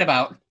you talking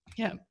about?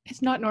 Yeah.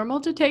 It's not normal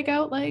to take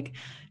out like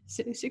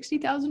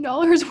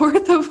 $60,000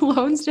 worth of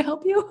loans to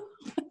help you.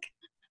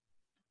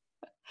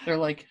 They're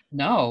like,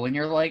 no. And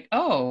you're like,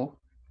 oh,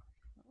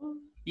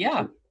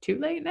 yeah. Too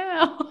late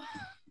now.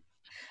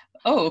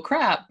 Oh,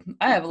 crap.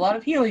 I have a lot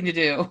of healing to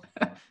do,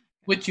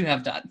 which you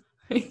have done.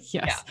 Yes.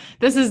 Yeah.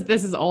 This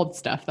is old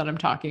stuff that I'm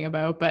talking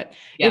about, but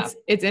it's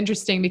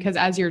interesting because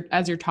as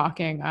you're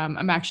talking,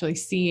 I'm actually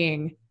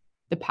seeing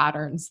the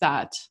patterns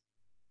that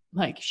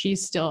like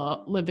she's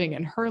still living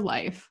in her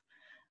life,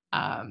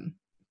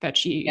 that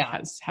she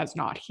has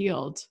not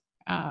healed.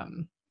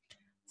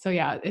 So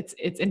yeah,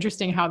 it's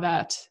interesting how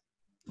that,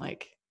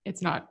 like,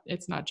 it's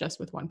not just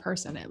with one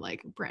person. It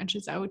like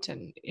branches out.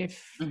 And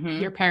if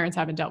your parents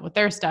haven't dealt with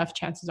their stuff,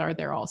 chances are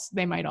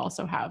they might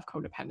also have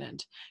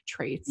codependent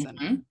traits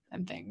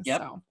and things.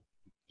 Yep. So.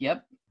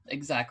 Yep,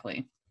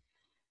 exactly.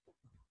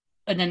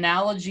 An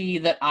analogy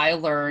that I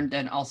learned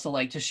and also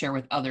like to share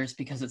with others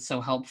because it's so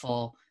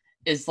helpful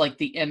is like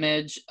the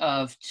image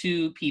of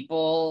two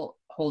people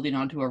holding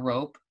onto a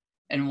rope,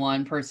 and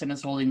one person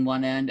is holding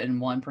one end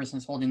and one person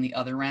is holding the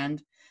other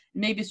end.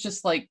 Maybe it's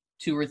just like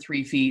 2 or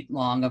 3 feet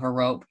long of a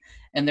rope,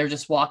 and they're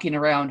just walking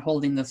around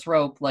holding this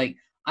rope like,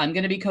 I'm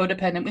going to be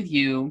codependent with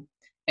you,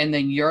 and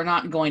then you're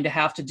not going to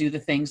have to do the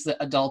things that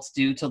adults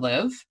do to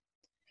live.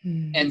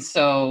 And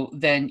so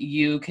then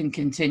you can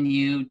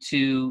continue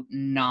to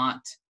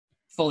not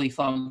fully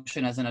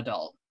function as an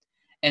adult.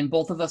 And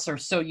both of us are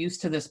so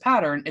used to this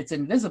pattern, it's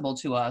invisible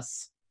to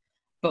us,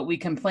 but we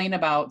complain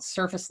about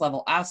surface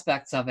level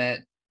aspects of it,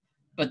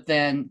 but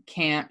then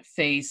can't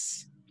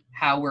face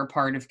how we're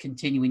part of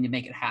continuing to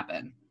make it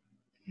happen.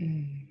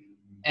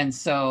 And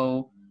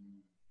so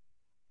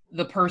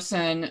the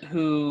person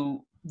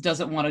who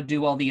doesn't want to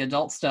do all the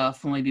adult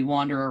stuff will maybe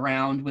wander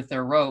around with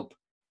their rope,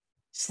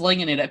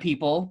 slinging it at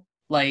people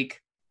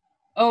like,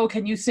 oh,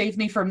 can you save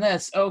me from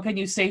this? Oh, can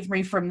you save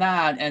me from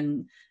that?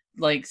 And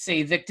like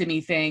say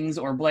victim-y things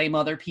or blame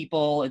other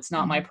people. It's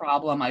not my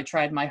problem. I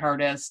tried my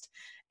hardest.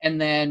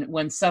 And then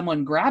when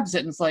someone grabs it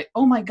and it's like,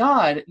 oh my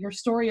God, your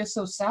story is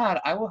so sad.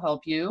 I will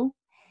help you.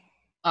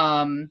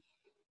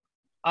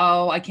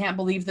 Oh, I can't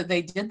believe that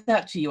they did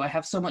that to you. I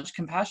have so much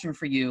compassion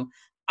for you.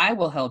 I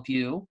will help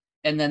you.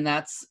 And then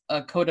that's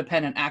a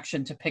codependent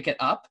action to pick it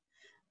up.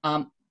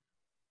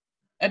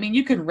 I mean,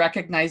 you can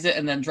recognize it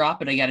and then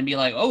drop it again and be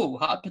like, oh,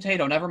 hot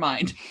potato, never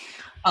mind.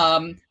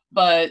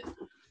 But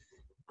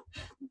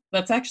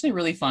that's actually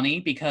really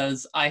funny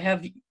because I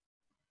have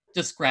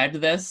described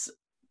this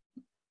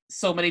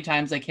so many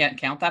times I can't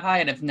count that high,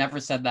 and I've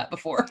never said that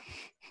before.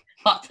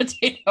 Hot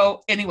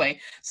potato. Anyway,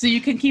 so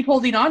you can keep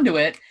holding on to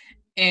it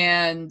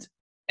and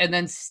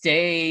then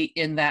stay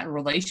in that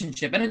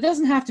relationship. And it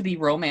doesn't have to be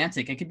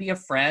romantic. It could be a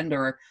friend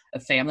or a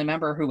family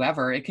member or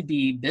whoever. It could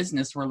be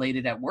business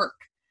related at work.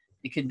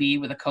 It could be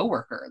with a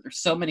coworker. There's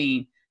so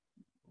many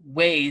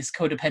ways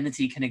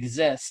codependency can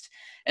exist.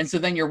 And so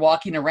then you're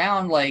walking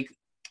around like,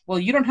 well,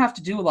 you don't have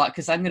to do a lot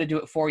because I'm going to do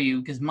it for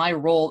you because my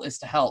role is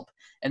to help.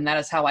 And that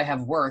is how I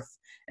have worth.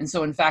 And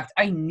so in fact,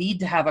 I need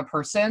to have a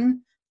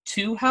person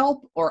to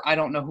help or I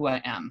don't know who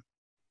I am.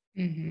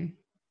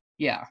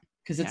 Yeah.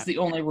 Because it's the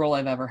only role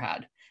I've ever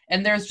had.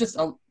 And there's just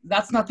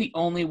that's not the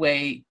only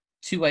way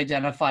to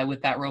identify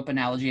with that rope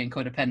analogy and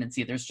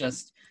codependency. There's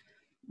just,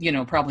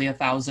 probably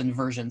 1,000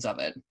 versions of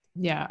it.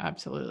 Yeah,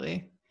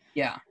 absolutely.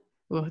 Yeah.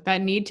 Well,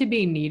 that need to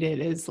be needed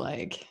is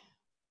like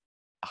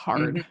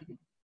hard.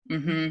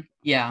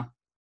 Yeah.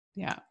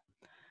 Yeah.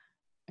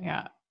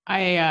 Yeah.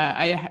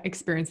 I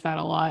experienced that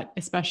a lot,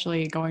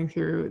 especially going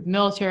through the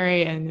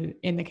military and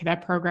in the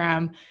cadet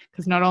program,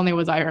 because not only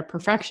was I a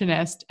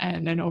perfectionist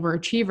and an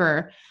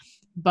overachiever,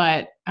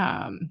 but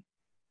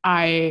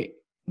I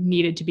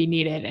needed to be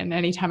needed. And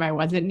anytime I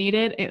wasn't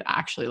needed, it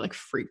actually like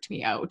freaked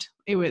me out.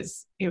 It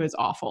was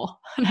awful.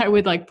 And I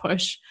would like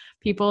push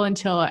people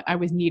until I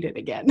was needed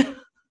again.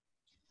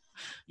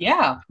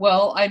 Yeah.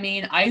 Well, I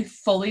mean, I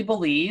fully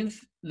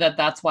believe that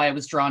that's why I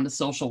was drawn to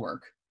social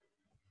work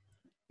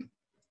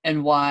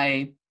and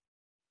why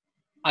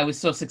I was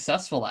so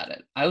successful at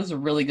it. I was a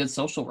really good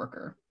social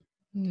worker.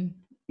 Mm.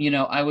 You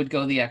know, I would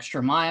go the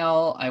extra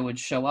mile. I would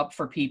show up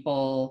for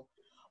people.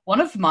 One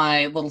of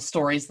my little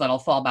stories that I'll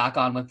fall back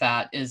on with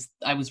that is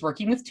I was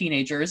working with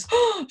teenagers,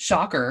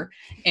 shocker.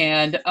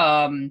 And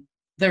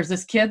there's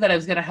this kid that I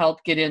was going to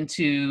help get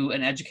into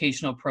an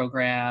educational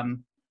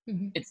program.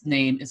 Mm-hmm. Its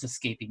name is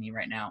escaping me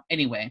right now.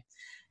 Anyway,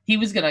 he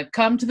was going to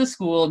come to the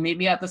school, meet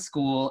me at the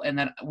school, and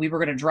then we were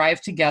going to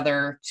drive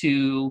together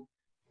to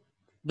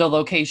the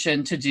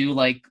location to do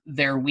like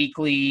their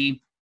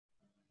weekly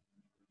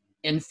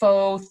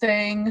info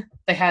thing.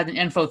 They had an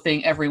info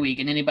thing every week,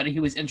 and anybody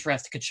who was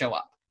interested could show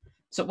up.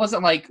 So it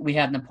wasn't like we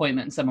had an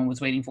appointment and someone was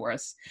waiting for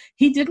us.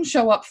 He didn't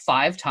show up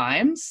 5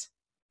 times.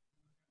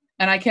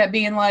 And I kept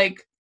being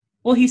like,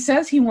 well, he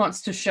says he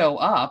wants to show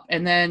up,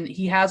 and then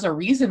he has a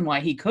reason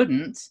why he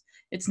couldn't.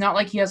 It's not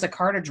like he has a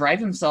car to drive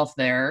himself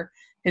there.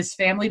 His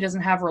family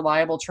doesn't have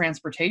reliable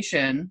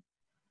transportation.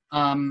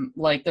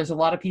 Like, there's a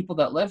lot of people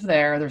that live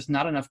there. There's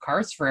not enough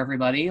cars for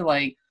everybody.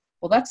 Like,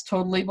 well, that's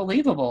totally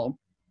believable.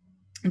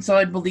 And so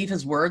I'd believe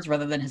his words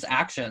rather than his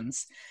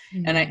actions.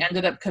 Mm-hmm. And I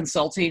ended up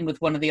consulting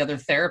with one of the other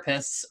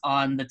therapists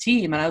on the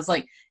team. And I was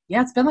like,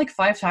 yeah, it's been like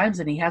 5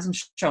 times and he hasn't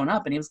shown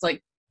up. And he was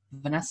like,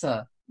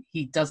 Vanessa,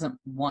 he doesn't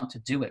want to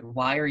do it.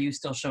 Why are you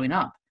still showing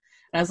up?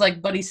 And I was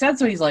like, but he said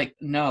so. He's like,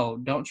 no,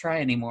 don't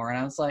try anymore. And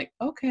I was like,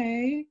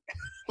 okay.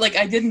 Like,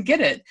 I didn't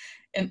get it.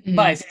 And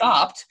but I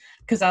stopped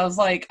because I was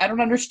like, I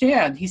don't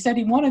understand. He said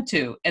he wanted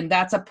to. And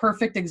that's a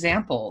perfect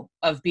example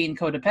of being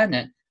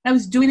codependent. I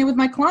was doing it with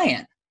my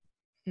client.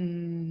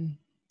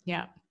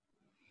 Yeah.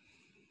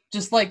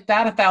 Just like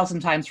that 1,000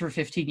 times for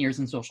 15 years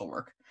in social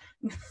work.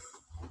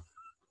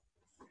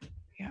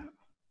 Yeah.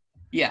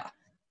 Yeah.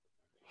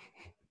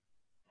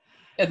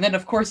 And then,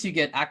 of course, you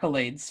get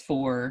accolades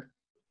for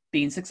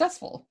being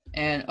successful.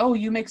 And, oh,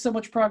 you make so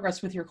much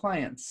progress with your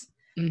clients.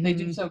 Mm-hmm. They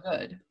do so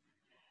good.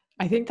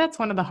 I think that's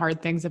one of the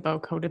hard things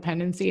about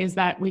codependency is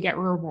that we get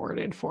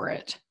rewarded for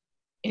it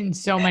in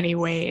so many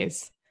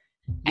ways.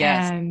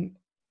 Yes. And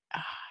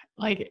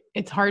like,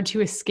 it's hard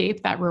to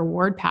escape that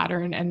reward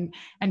pattern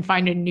and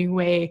find a new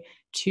way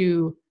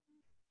to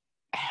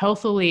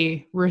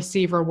healthily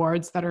receive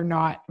rewards that are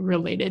not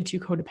related to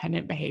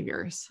codependent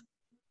behaviors.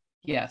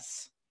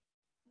 Yes.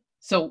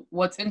 So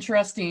what's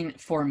interesting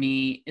for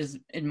me is,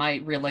 in my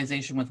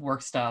realization with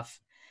work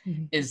stuff,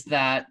 mm-hmm. is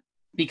that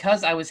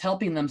because I was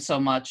helping them so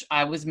much,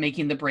 I was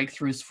making the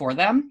breakthroughs for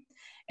them.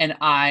 And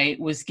I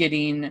was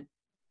getting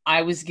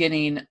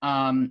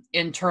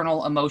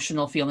internal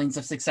emotional feelings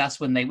of success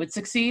when they would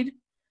succeed,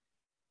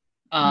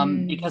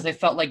 because I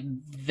felt like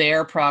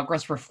their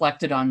progress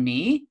reflected on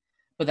me,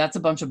 but that's a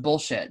bunch of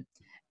bullshit.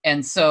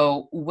 And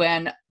so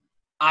when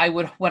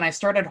I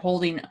started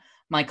holding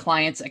my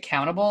clients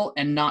accountable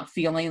and not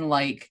feeling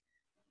like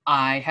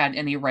I had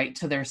any right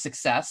to their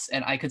success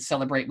and I could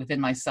celebrate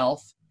within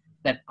myself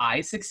that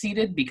I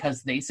succeeded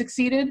because they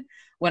succeeded,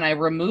 when I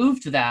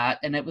removed that,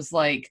 and it was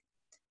like,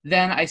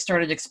 then I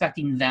started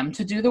expecting them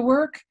to do the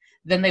work,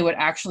 then they would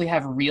actually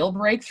have real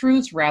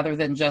breakthroughs rather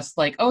than just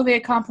like, oh, they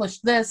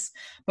accomplished this,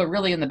 but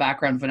really in the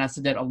background,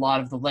 Vanessa did a lot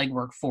of the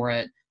legwork for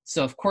it.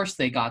 So of course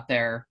they got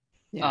there.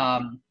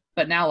 Yeah.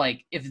 But now,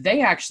 like, if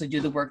they actually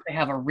do the work, they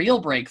have a real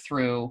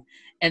breakthrough,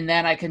 and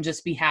then I can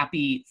just be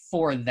happy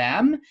for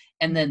them.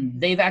 And then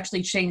they've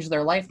actually changed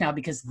their life now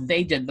because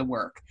they did the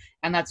work.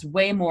 And that's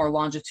way more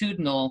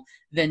longitudinal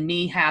than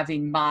me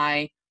having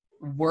my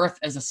worth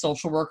as a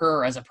social worker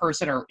or as a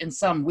person, or in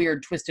some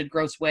weird, twisted,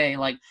 gross way,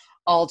 like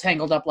all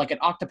tangled up like an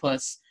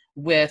octopus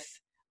with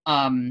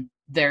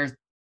their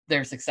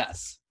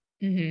success.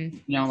 Mm-hmm.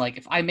 You know, like,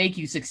 if I make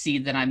you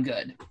succeed, then I'm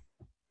good.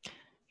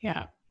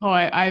 Yeah. Oh,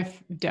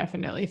 I've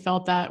definitely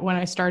felt that when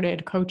I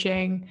started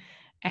coaching,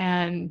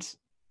 and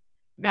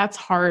that's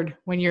hard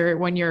when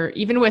you're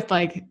even with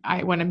like,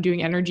 when I'm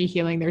doing energy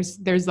healing,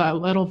 there's a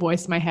little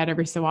voice in my head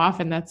every so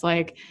often that's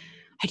like,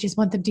 I just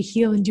want them to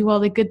heal and do all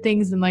the good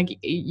things. And like,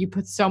 you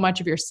put so much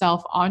of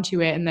yourself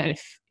onto it. And then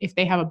if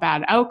they have a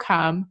bad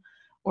outcome,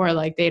 or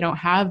like they don't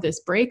have this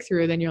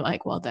breakthrough, then you're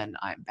like, well, then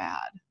I'm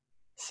bad.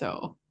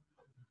 So.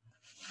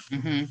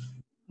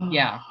 Mm-hmm.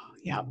 Yeah.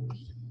 Yeah.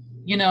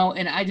 You know,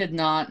 and I did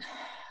not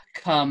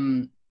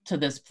come to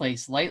this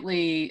place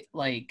lightly.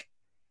 Like,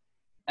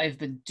 I've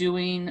been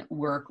doing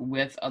work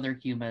with other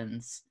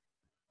humans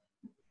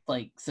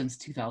like since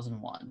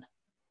 2001.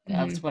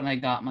 That's when I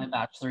got my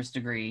bachelor's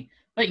degree.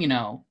 But, you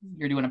know,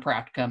 you're doing a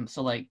practicum,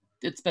 so like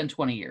it's been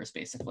 20 years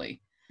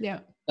basically. Yeah.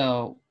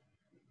 So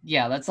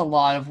yeah, that's a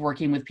lot of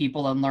working with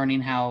people and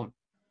learning how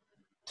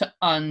to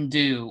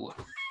undo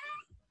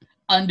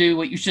undo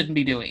what you shouldn't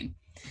be doing.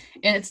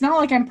 And it's not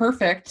like I'm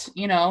perfect,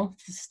 you know,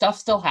 stuff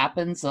still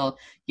happens. So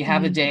you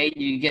have a day,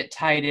 you get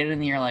tied in,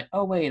 and you're like,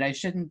 oh, wait,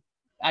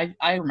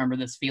 I remember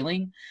this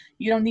feeling.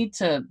 You don't need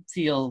to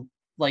feel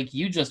like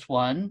you just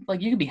won.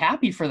 Like, you can be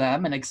happy for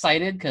them and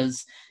excited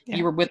because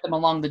you were with them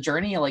along the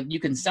journey. Like, you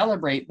can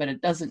celebrate, but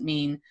it doesn't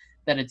mean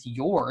that it's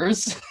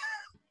yours.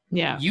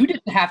 Yeah. You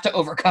didn't have to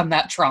overcome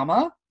that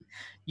trauma.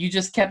 You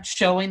just kept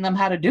showing them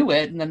how to do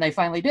it, and then they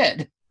finally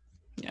did.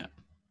 Yeah.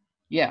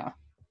 Yeah.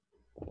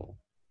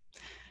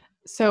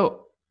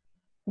 So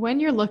when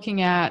you're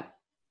looking at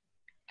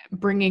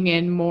bringing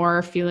in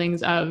more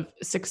feelings of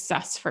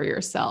success for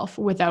yourself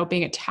without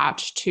being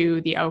attached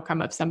to the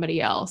outcome of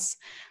somebody else,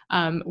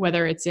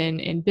 whether it's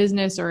in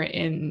business or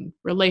in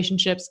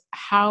relationships,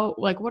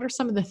 what are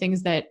some of the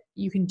things that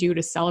you can do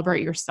to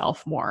celebrate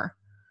yourself more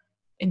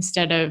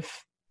instead of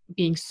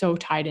being so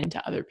tied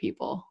into other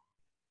people?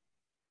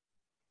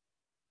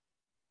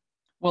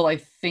 Well, I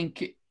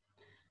think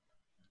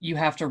you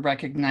have to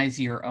recognize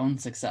your own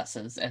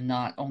successes and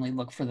not only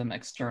look for them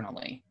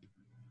externally.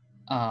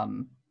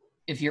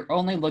 If you're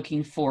only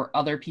looking for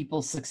other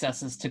people's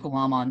successes to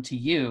glom onto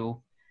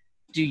you,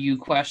 do you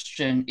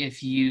question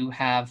if you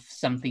have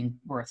something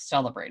worth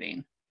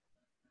celebrating?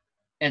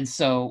 And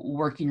so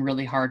working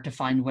really hard to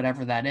find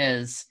whatever that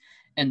is,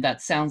 and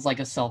that sounds like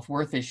a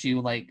self-worth issue,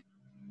 like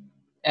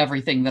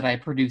everything that I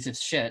produce is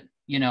shit.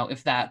 You know,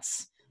 if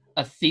that's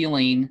a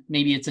feeling,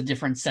 maybe it's a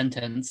different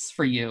sentence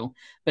for you,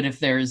 but if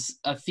there's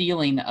a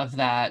feeling of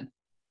that,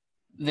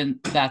 then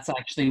that's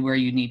actually where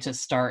you need to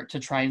start to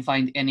try and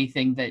find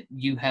anything that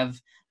you have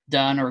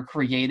done or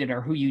created or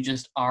who you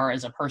just are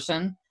as a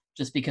person,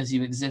 just because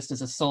you exist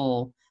as a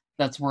soul,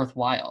 that's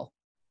worthwhile.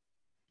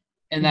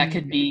 And that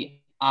could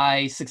be,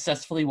 I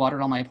successfully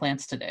watered all my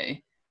plants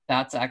today.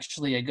 That's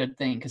actually a good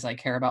thing because I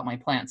care about my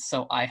plants.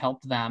 So I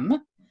helped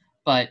them,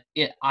 but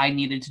I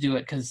needed to do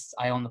it because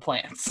I own the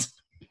plants.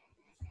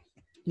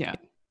 Yeah.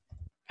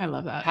 I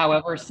love that.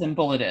 However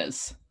simple it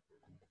is.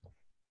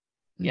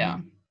 Yeah.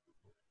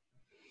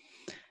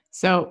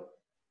 So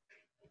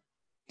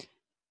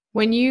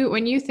when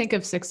you think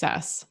of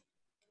success,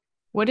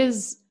 what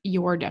is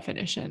your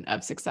definition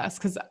of success?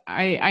 Because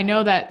I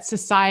know that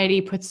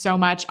society puts so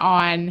much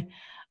on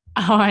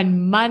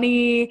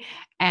money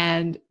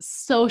and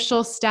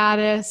social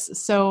status.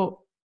 So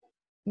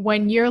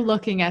when you're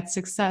looking at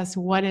success,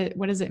 what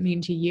does it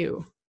mean to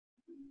you?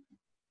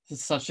 This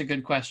is such a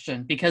good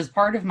question, because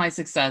part of my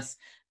success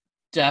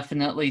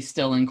definitely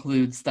still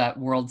includes that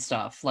world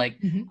stuff. Like,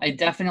 I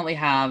definitely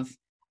have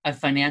a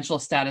financial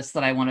status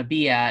that I want to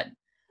be at.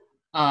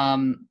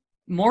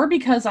 More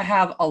because I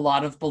have a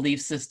lot of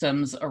belief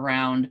systems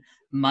around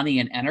money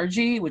and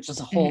energy, which is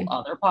a whole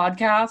other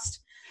podcast.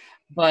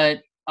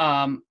 But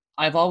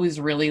I've always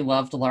really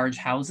loved large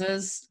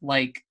houses.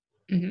 Like,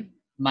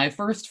 my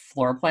first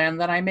floor plan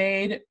that I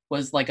made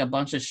was like a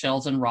bunch of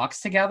shells and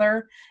rocks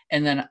together.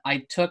 And then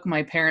I took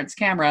my parents'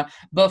 camera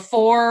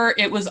before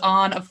it was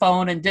on a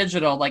phone and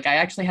digital. Like, I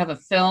actually have a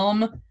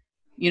film,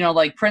 you know,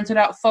 like printed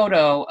out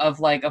photo of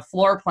like a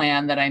floor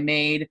plan that I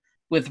made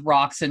with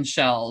rocks and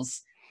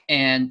shells.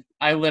 And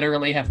I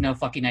literally have no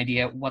fucking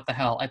idea what the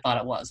hell I thought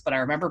it was. But I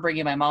remember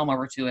bringing my mom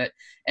over to it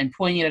and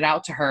pointing it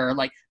out to her,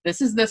 like,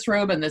 this is this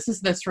room and this is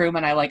this room.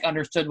 And I like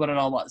understood what it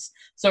all was.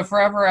 So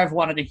forever I've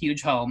wanted a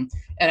huge home.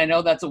 And I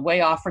know that's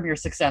way off from your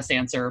success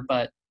answer,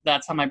 but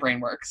that's how my brain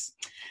works.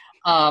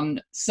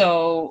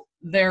 So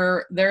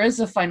there is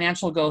a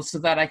financial goal so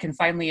that I can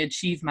finally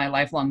achieve my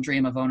lifelong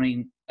dream of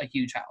owning a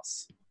huge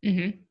house.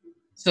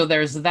 So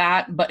there's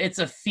that, but it's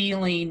a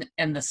feeling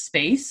and the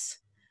space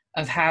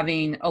of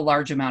having a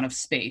large amount of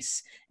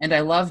space. And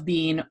I love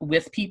being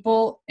with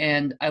people,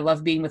 and I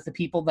love being with the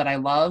people that I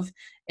love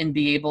and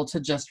be able to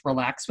just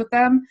relax with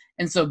them.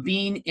 And so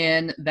being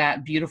in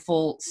that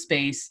beautiful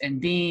space and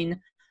being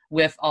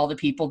with all the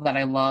people that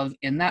I love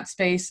in that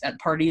space at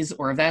parties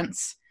or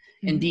events,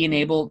 and being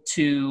able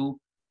to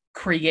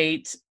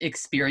create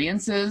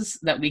experiences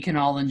that we can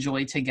all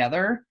enjoy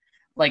together,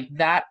 like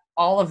that,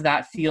 all of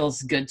that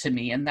feels good to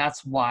me. And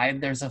that's why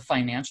there's a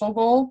financial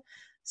goal.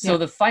 So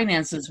the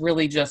finances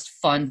really just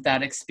fund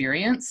that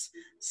experience.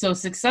 So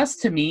success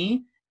to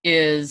me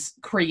is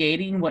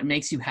creating what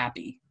makes you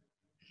happy.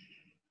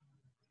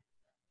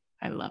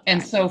 I love that.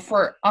 And so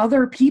for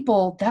other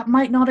people, that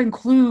might not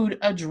include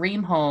a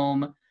dream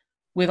home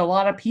with a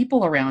lot of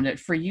people around it.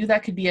 For you,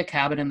 that could be a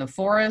cabin in the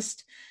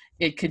forest.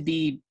 It could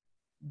be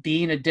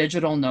being a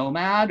digital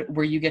nomad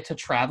where you get to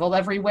travel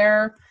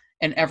everywhere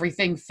and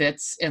everything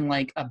fits in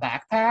like a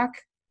backpack.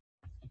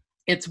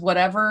 It's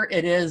whatever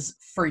it is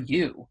for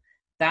you.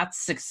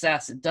 That's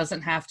success. It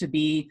doesn't have to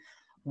be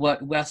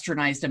what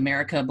westernized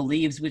America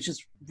believes, which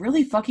is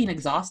really fucking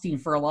exhausting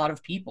for a lot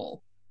of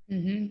people.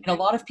 And a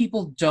lot of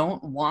people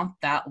don't want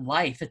that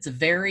life. It's a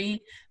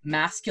very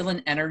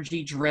masculine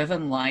energy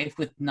driven life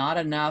with not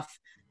enough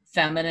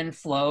feminine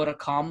flow to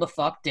calm the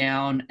fuck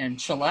down and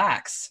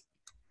chillax.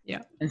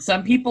 Yeah. And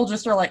some people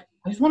just are like,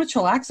 I just want to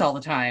chillax all the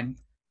time.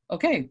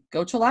 Okay,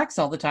 go chillax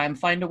all the time.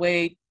 Find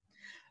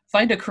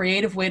a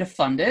creative way to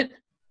fund it.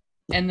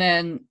 And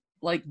then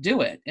like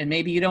do it. And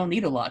maybe you don't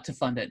need a lot to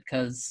fund it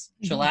because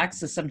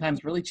chillax is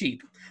sometimes really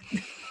cheap.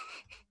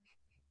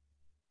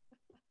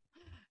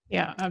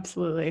 Yeah,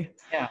 absolutely.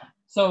 Yeah.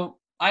 So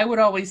I would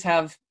always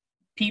have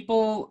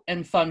people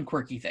and fun,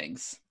 quirky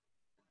things.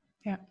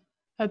 Yeah,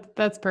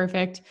 that's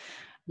perfect.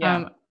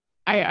 Yeah.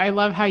 I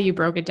love how you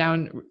broke it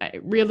down.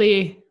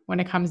 Really, when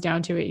it comes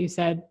down to it, you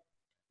said,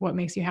 what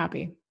makes you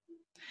happy?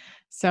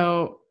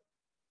 So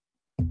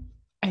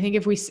I think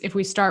if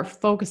we start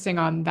focusing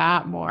on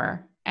that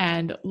more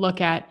and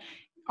look at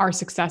our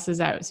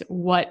successes as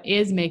what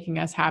is making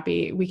us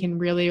happy, we can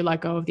really let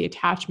go of the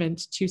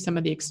attachment to some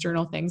of the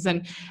external things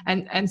and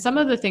some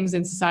of the things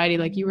in society,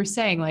 like you were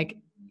saying, like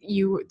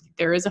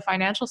there is a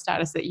financial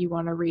status that you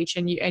want to reach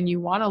and you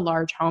want a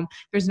large home.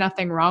 There's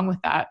nothing wrong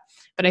with that.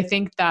 But I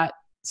think that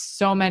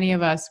so many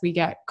of us, we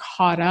get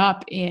caught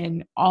up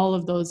in all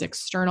of those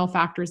external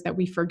factors that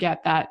we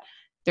forget that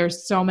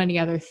there's so many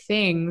other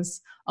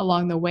things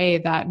along the way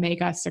that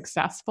make us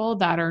successful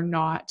that are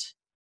not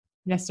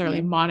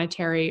necessarily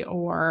monetary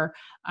or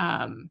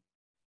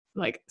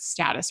like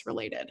status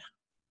related.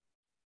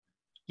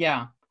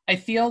 Yeah. I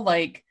feel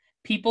like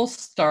people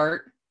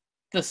start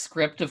the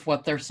script of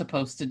what they're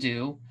supposed to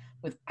do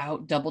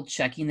without double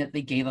checking that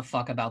they gave a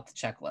fuck about the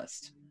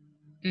checklist.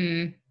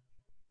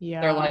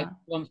 Yeah. They're like,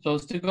 well, I'm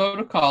supposed to go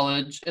to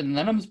college and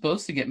then I'm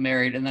supposed to get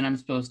married and then I'm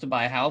supposed to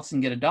buy a house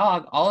and get a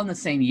dog all in the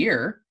same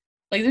year.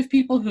 Like there's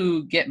people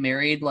who get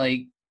married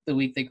like the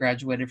week they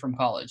graduated from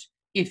college.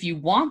 If you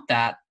want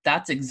that,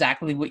 that's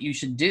exactly what you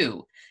should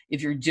do.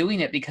 If you're doing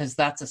it because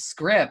that's a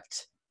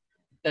script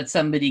that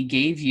somebody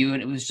gave you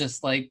and it was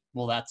just like,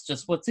 well, that's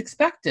just what's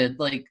expected.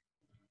 Like,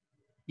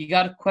 you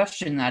got to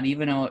question that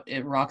even though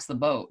it rocks the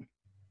boat.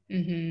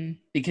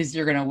 Because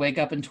you're going to wake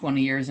up in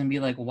 20 years and be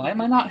like, why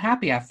am I not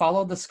happy? I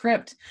followed the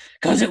script.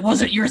 Because it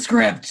wasn't your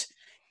script.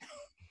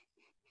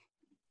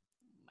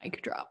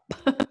 Mic drop.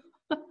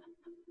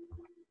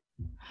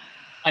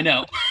 I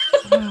know.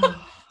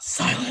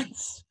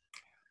 Silence.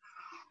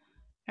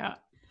 Yeah.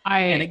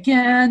 And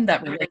again,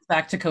 that relates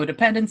back to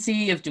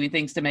codependency of doing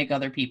things to make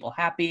other people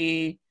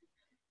happy.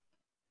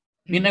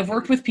 I mean, I've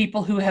worked with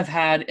people who have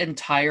had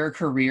entire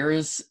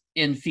careers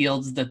in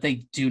fields that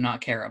they do not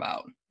care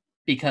about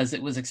because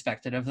it was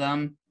expected of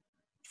them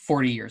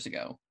 40 years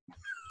ago.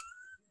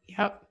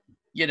 Yep.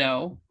 You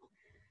know,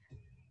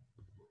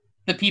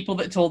 the people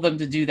that told them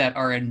to do that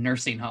are in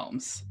nursing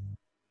homes.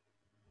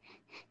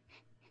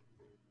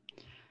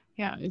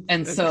 Yeah.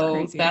 And so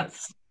crazy.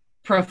 That's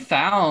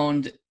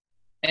profound,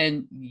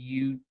 and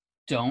you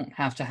don't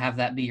have to have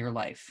that be your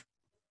life.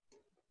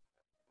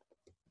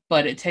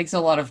 But it takes a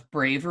lot of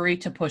bravery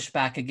to push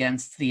back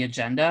against the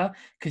agenda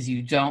because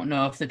you don't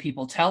know if the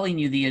people telling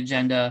you the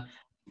agenda,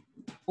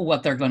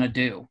 what they're going to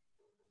do.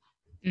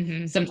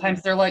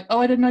 Sometimes they're like, oh,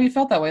 I didn't know you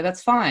felt that way.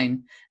 That's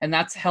fine. And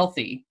that's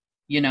healthy,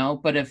 you know,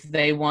 but if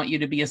they want you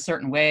to be a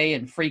certain way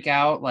and freak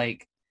out,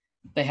 like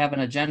they have an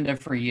agenda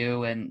for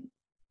you and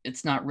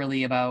it's not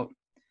really about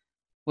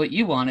what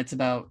you want. It's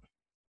about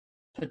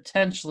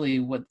potentially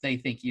what they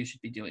think you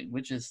should be doing,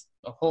 which is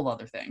a whole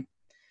other thing.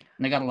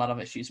 And I got a lot of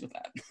issues with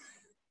that.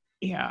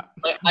 Yeah.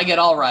 I get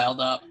all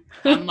riled up.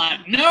 I'm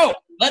like, no,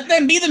 let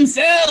them be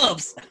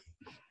themselves.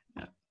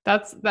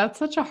 That's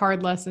such a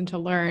hard lesson to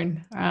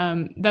learn.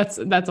 That's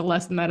a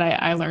lesson that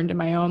I learned in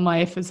my own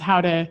life, is how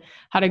to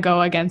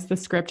go against the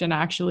script and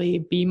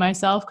actually be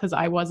myself. Cause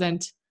I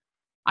wasn't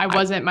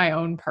my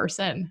own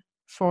person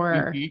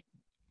for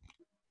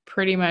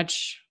pretty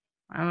much,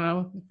 I don't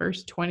know, the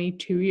first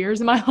 22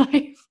 years of my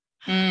life.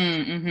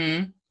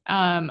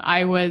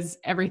 I was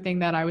everything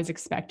that I was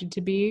expected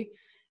to be.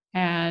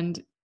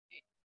 And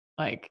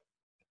like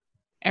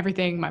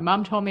everything my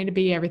mom told me to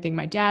be, everything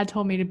my dad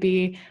told me to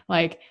be,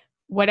 like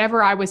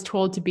whatever I was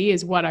told to be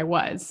is what I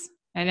was.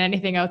 And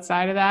anything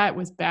outside of that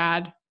was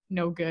bad,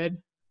 no good,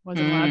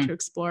 wasn't allowed to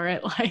explore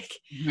it. Like,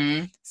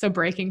 so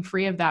breaking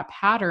free of that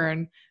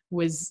pattern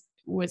was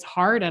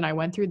hard. And I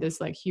went through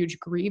this like huge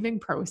grieving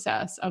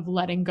process of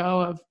letting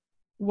go of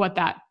what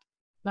that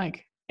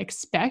like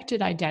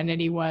expected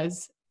identity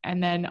was,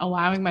 and then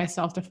allowing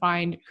myself to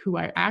find who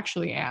I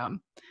actually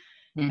am.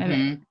 And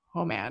then,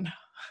 oh man.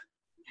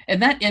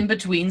 And that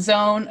in-between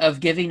zone of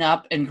giving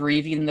up and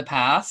grieving the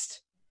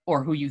past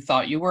or who you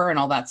thought you were and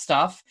all that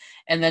stuff,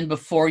 and then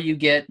before you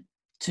get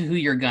to who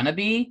you're gonna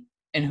be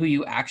and who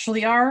you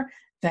actually are,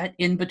 that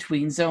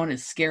in-between zone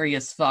is scary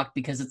as fuck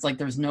because it's like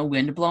there's no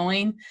wind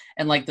blowing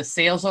and like the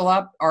sails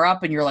are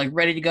up and you're like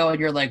ready to go and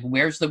you're like,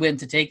 where's the wind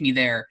to take me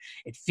there?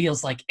 It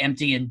feels like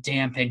empty and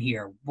damp in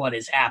here. What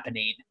is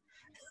happening?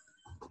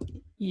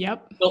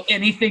 Yep. Will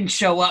anything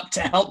show up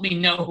to help me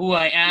know who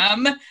I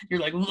am? You're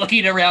like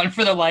looking around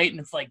for the light and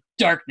it's like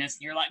darkness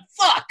and you're like,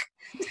 fuck.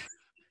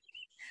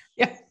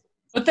 Yeah.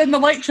 But then the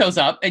light shows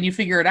up and you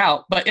figure it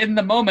out. But in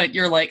the moment,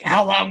 you're like,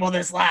 how long will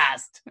this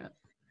last? Kind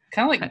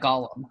of like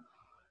Gollum.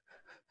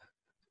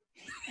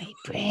 My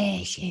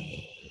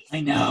precious. I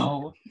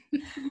know.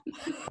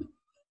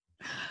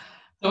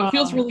 So it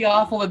feels really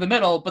awful in the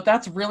middle, but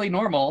that's really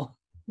normal.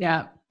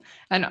 Yeah.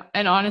 And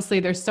honestly,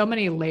 there's so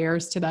many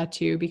layers to that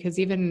too, because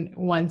even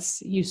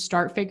once you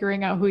start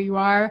figuring out who you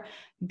are,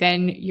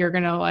 then you're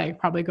going to like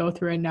probably go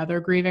through another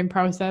grieving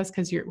process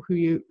because you're who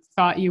you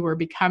thought you were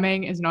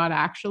becoming is not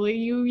actually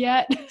you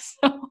yet.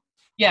 So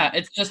Yeah,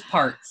 it's just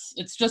parts.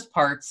 It's just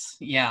parts.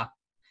 Yeah.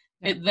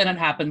 yeah. Then it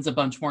happens a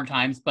bunch more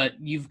times, but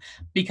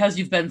because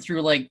you've been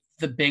through like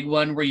the big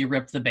one where you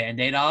rip the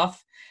Band-Aid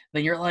off,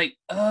 then you're like,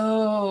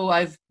 oh,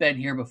 I've been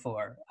here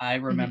before. I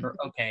remember.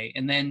 Okay.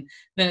 And then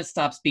it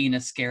stops being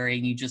as scary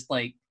and you just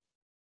like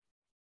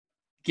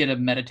get a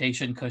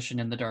meditation cushion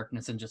in the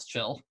darkness and just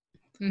chill.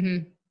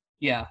 Mm-hmm.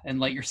 Yeah. And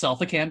light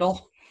yourself a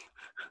candle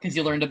because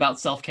you learned about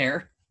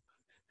self-care.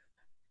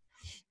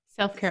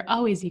 Self-care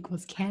always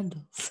equals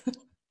candles.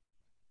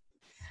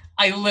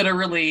 I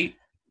literally,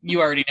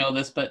 you already know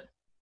this, but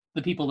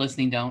the people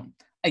listening don't.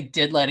 I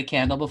did light a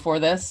candle before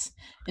this,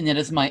 and it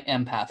is my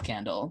empath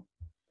candle.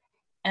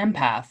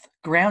 Empath,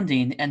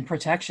 grounding, and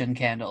protection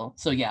candle.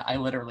 So yeah, I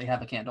literally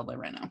have a candle there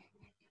right now.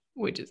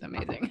 Which is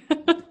amazing.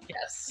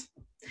 Yes.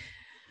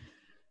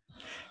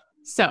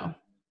 So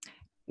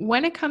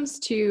when it comes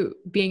to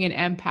being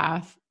an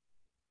empath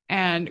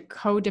and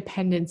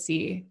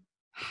codependency,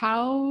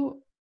 how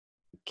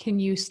can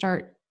you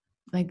start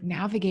like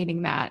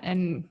navigating that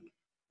and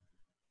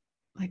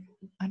like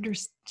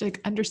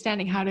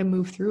understanding how to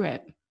move through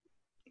it?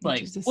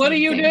 Like, what do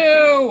you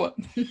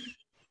do?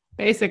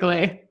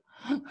 Basically.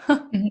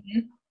 Mm-hmm.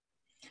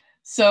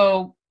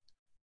 So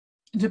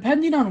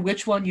depending on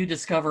which one you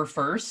discover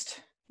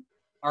first,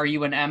 are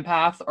you an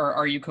empath or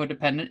are you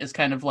codependent is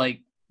kind of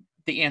like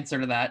the answer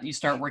to that. You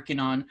start working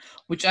on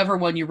whichever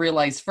one you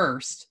realize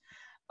first.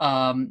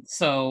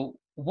 So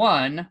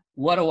one,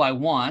 what do I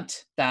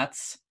want?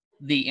 That's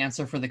the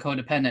answer for the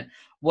codependent.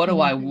 What do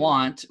I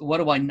want?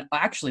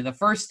 Actually, the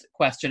first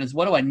question is,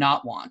 what do I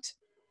not want?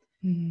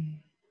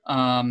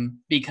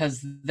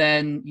 Because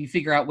then you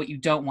figure out what you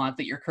don't want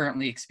that you're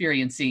currently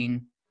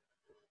experiencing.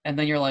 And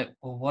then you're like,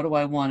 well, what do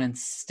I want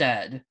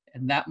instead?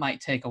 And that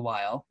might take a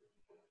while.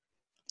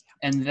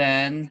 And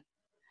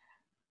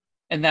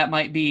that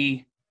might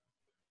be,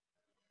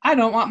 I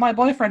don't want my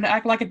boyfriend to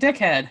act like a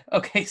dickhead.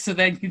 Okay, so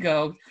then you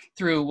go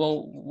through,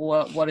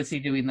 well, what is he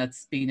doing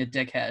that's being a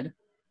dickhead?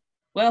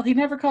 Well, he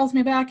never calls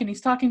me back and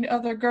he's talking to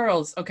other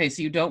girls. Okay,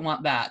 so you don't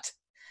want that.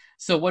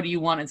 So what do you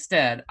want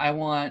instead? I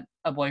want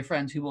a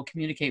boyfriend who will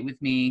communicate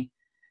with me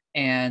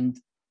and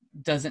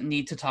doesn't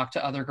need to talk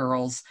to other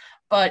girls.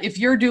 But if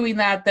you're doing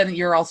that, then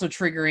you're also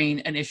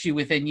triggering an issue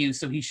within you.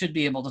 So he should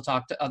be able to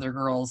talk to other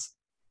girls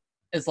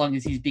as long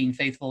as he's being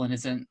faithful and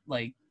isn't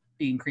like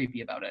being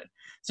creepy about it.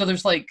 So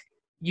there's like,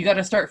 you got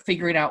to start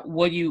figuring out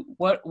what do you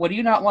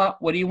not want?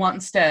 What do you want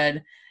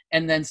instead?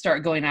 And then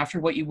start going after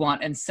what you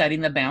want and setting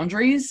the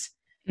boundaries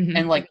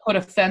and like put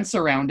a fence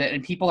around it,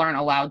 and people aren't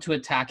allowed to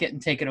attack it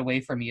and take it away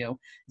from you.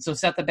 So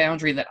set the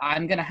boundary that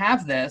I'm going to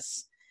have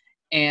this.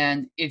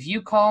 And if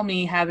you call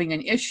me having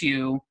an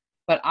issue,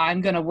 but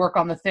I'm going to work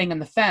on the thing in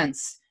the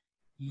fence,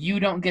 you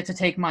don't get to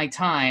take my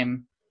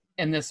time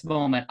in this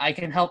moment. I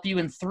can help you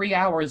in 3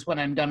 hours when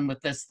I'm done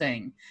with this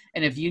thing.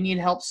 And if you need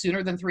help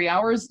sooner than 3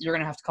 hours, you're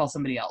going to have to call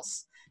somebody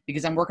else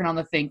because I'm working on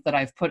the thing that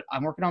I've put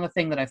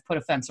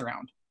a fence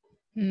around.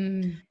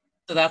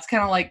 So that's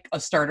kind of like a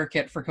starter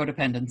kit for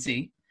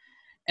codependency.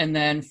 And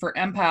then for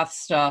empath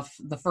stuff,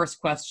 the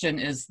first question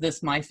is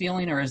this my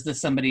feeling or is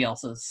this somebody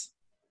else's?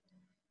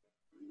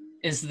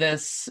 Is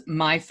this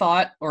my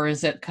thought or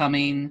is it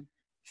coming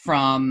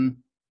from,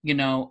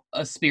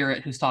 a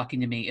spirit who's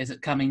talking to me? Is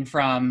it coming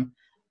from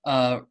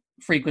a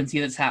frequency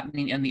that's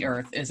happening in the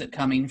earth? Is it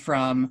coming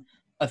from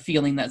a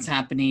feeling that's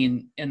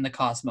happening in the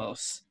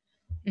cosmos?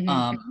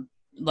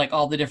 Like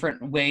all the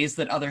different ways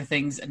that other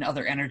things and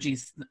other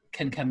energies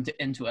can come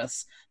into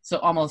us. So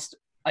almost,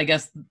 I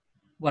guess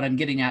what I'm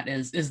getting at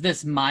is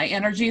this my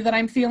energy that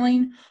I'm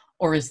feeling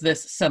or is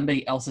this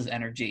somebody else's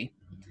energy?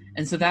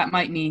 And so that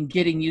might mean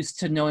getting used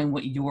to knowing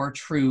what your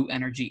true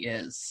energy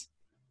is.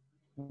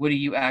 What do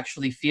you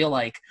actually feel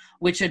like?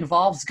 Which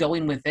involves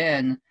going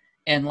within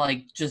and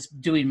like just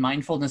doing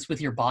mindfulness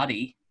with your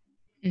body.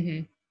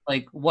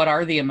 Like, what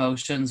are the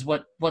emotions?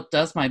 What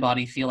does my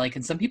body feel like?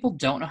 And some people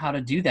don't know how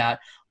to do that.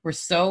 We're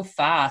so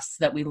fast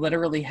that we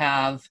literally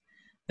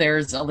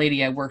there's a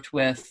lady I worked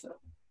with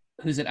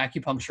who's an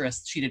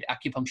acupuncturist. She did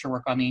acupuncture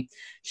work on me.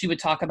 She would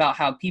talk about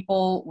how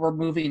people were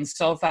moving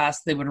so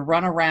fast, they would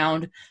run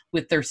around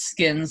with their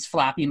skins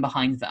flapping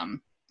behind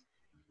them.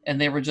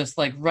 And they were just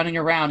like running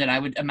around. And I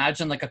would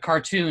imagine like a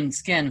cartoon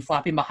skin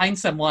flapping behind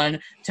someone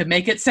to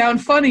make it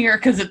sound funnier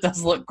because it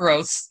does look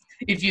gross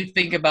if you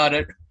think about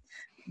it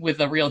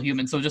with a real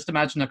human. So just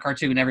imagine a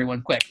cartoon,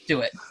 everyone quick,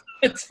 do it.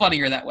 It's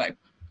funnier that way.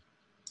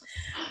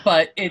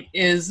 But it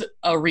is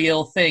a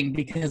real thing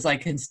because I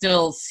can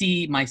still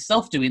see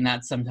myself doing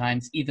that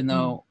sometimes, even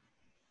though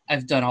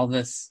I've done all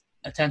this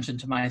attention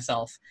to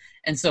myself.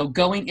 And so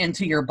going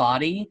into your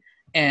body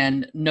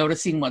and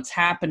noticing what's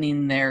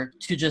happening there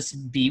to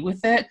just be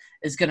with it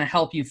is going to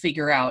help you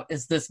figure out,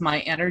 is this my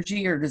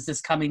energy or is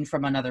this coming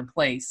from another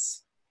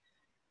place?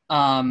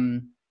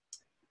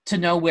 To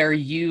know where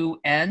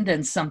you end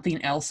and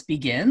something else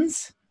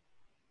begins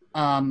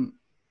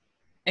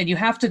And you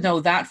have to know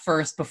that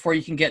first before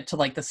you can get to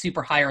like the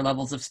super higher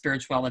levels of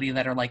spirituality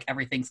that are like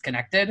everything's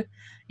connected.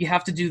 You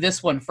have to do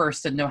this one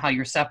first and know how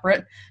you're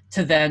separate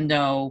to then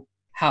know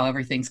how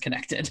everything's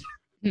connected.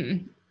 Yeah,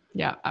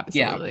 Yeah.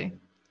 absolutely.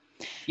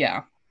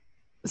 Yeah.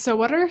 So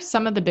what are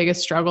some of the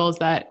biggest struggles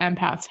that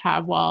empaths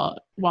have while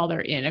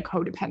they're in a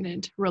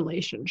codependent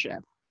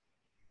relationship?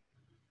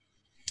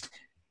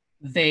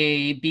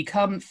 They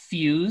become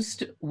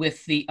fused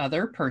with the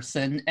other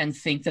person and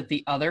think that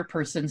the other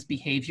person's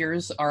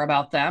behaviors are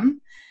about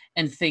them,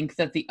 and think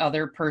that the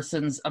other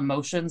person's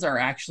emotions are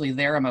actually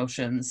their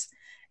emotions,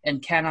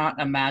 and cannot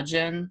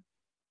imagine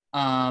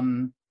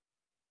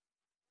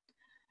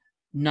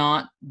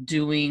not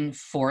doing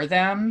for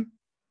them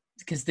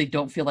because they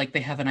don't feel like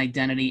they have an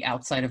identity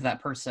outside of that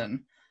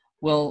person.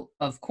 Well,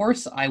 of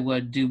course I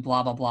would do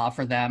blah blah blah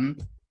for them.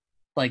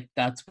 Like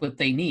that's what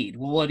they need.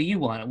 Well, what do you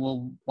want?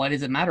 Well, why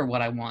does it matter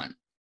what I want?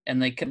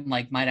 And they can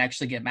like might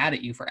actually get mad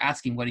at you for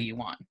asking what do you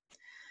want.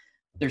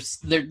 There's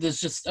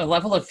just a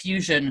level of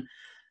fusion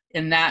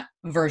in that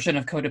version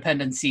of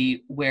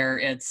codependency where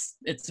it's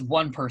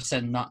one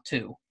person, not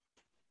two.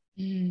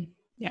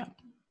 Yeah.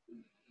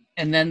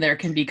 And then there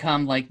can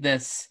become like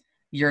this,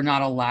 you're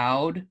not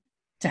allowed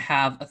to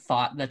have a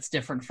thought that's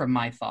different from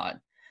my thought.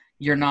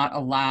 You're not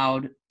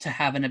allowed to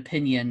have an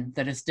opinion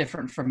that is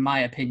different from my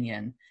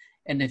opinion.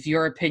 And if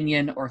your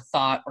opinion or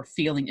thought or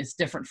feeling is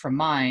different from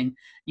mine,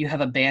 you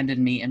have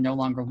abandoned me and no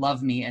longer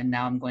love me, and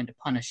now I'm going to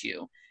punish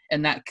you.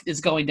 And that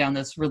is going down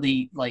this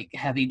really like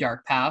heavy,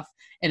 dark path.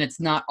 And it's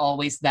not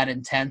always that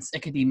intense.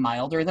 It could be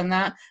milder than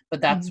that,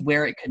 but that's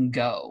where it can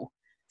go.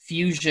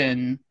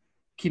 Fusion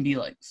can be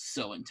like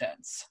so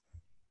intense.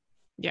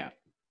 Yeah.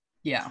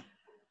 Yeah.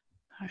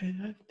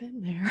 I've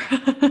been there.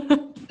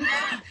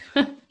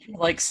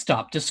 Like,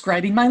 stop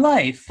describing my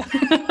life.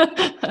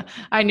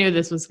 I knew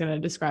this was going to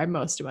describe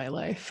most of my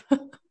life.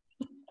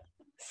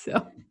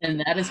 So, and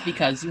that is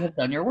because you have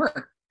done your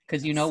work,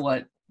 because you know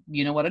what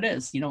it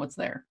is, you know what's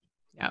there.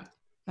 Yeah,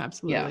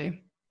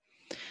 absolutely.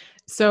 Yeah.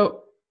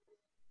 So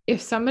if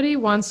somebody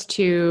wants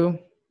to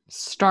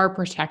start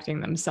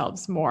protecting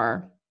themselves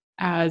more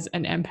as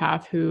an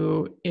empath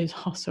who is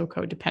also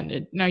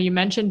codependent. Now, you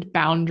mentioned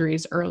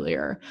boundaries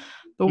earlier,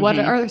 but what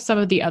are some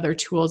of the other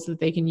tools that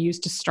they can use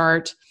to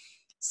start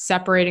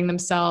separating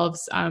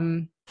themselves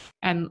and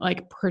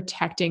like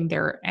protecting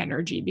their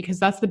energy? Because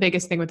that's the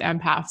biggest thing with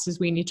empaths is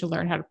we need to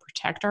learn how to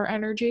protect our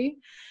energy.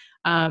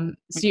 So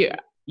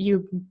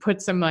you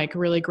put some like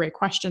really great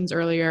questions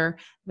earlier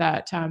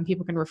that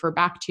people can refer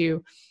back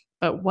to,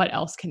 but what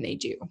else can they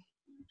do?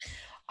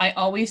 I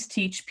always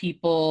teach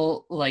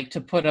people like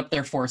to put up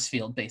their force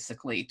field,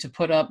 basically, to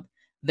put up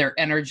their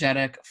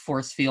energetic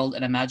force field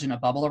and imagine a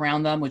bubble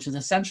around them, which is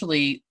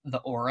essentially the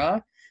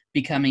aura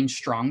becoming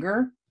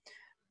stronger.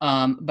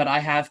 But I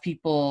have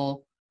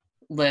people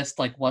list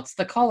like, what's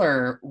the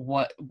color?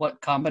 What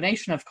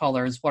combination of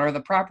colors? What are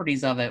the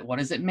properties of it? What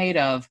is it made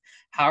of?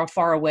 How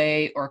far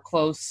away or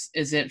close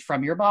is it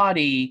from your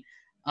body?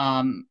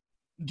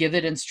 Give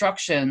it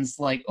instructions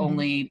like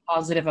only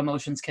positive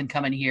emotions can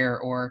come in here,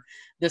 or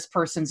this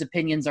person's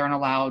opinions aren't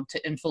allowed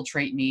to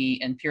infiltrate me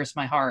and pierce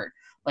my heart.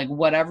 Like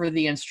whatever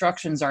the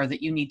instructions are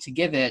that you need to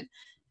give it,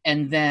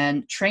 and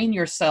then train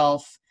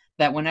yourself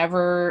that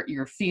whenever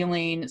you're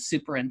feeling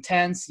super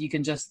intense, you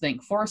can just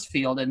think force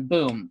field and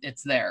boom,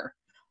 it's there.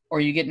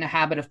 Or you get in a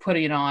habit of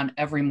putting it on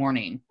every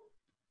morning.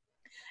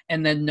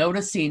 And then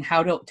noticing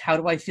how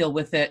do I feel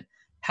with it?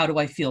 How do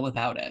I feel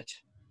without it?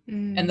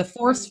 And the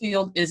force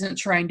field isn't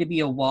trying to be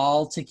a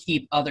wall to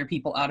keep other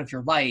people out of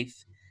your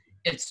life.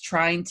 It's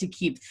trying to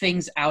keep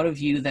things out of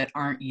you that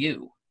aren't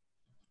you,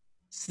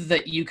 so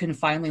that you can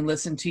finally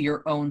listen to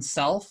your own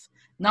self,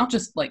 not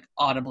just like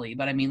audibly,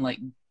 but I mean like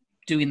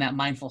doing that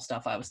mindful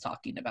stuff I was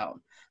talking about.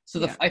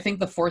 So I think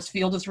the force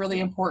field is really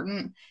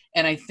important.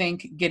 And I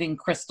think getting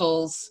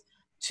crystals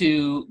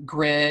to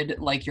grid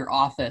like your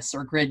office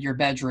or grid your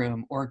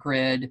bedroom or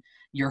grid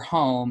your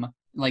home,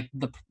 like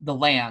the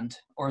land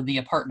or the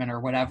apartment or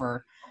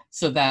whatever,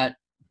 so that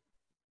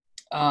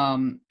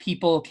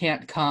people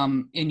can't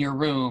come in your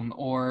room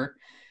or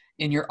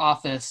in your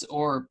office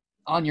or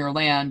on your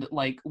land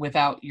like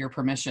without your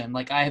permission.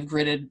 Like I have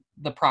gridded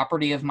the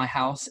property of my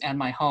house and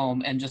my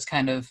home, and just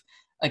kind of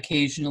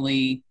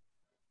occasionally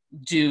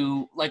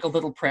do like a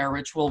little prayer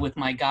ritual with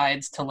my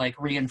guides to like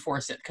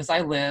reinforce it, because I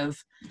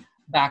live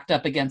backed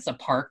up against a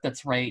park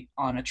that's right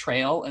on a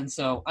trail, and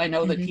so I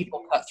know that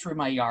people cut through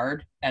my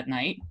yard at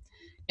night,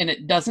 and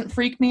it doesn't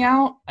freak me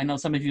out. I know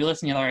some of you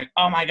listening are like,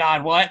 oh my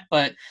god, what?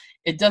 But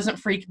it doesn't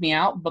freak me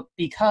out, but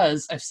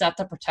because I've set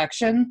the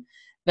protection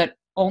that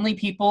only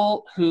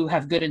people who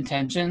have good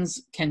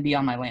intentions can be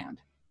on my land.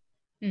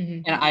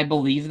 And I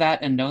believe that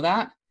and know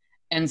that.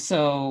 And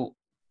so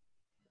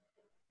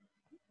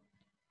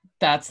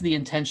that's the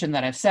intention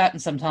that I've set.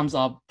 And sometimes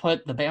I'll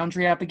put the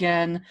boundary up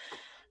again,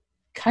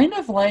 kind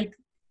of like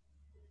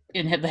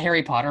in the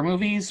Harry Potter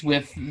movies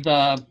with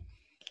the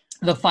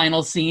the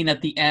final scene at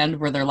the end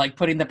where they're like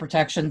putting the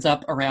protections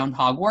up around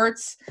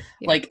Hogwarts.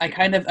 Yeah. Like I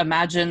kind of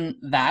imagine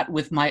that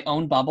with my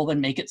own bubble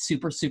and make it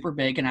super, super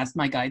big and ask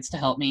my guides to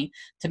help me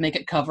to make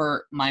it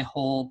cover my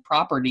whole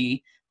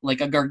property like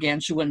a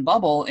gargantuan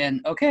bubble. And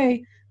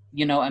okay,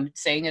 you know, I'm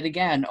saying it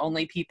again,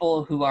 only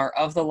people who are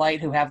of the light,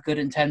 who have good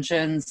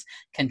intentions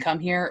can come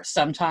here.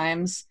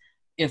 Sometimes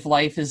if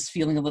life is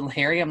feeling a little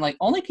hairy, I'm like,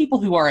 only people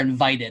who are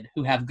invited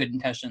who have good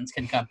intentions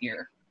can come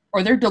here.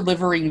 Or they're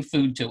delivering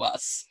food to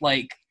us.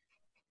 Like,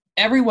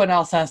 everyone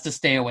else has to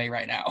stay away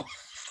right now.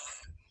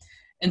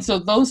 And so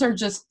those are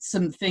just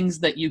some things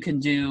that you can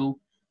do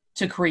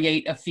to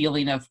create a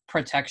feeling of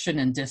protection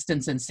and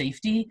distance and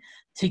safety,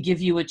 to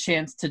give you a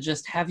chance to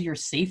just have your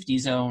safety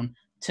zone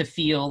to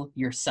feel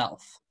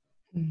yourself.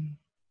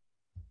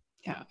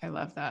 Yeah, I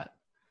love that.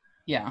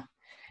 Yeah.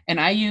 And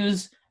I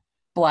use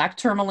black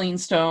tourmaline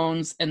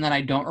stones, and then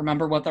I don't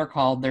remember what they're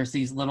called. There's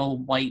these little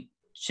white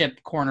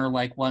chip corner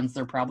like ones.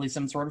 They're probably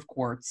some sort of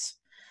quartz.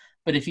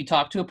 But if you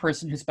talk to a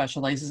person who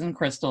specializes in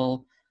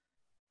crystal,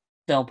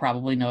 they'll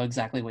probably know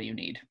exactly what you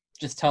need.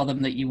 Just tell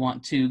them that you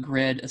want to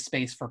grid a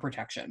space for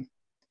protection.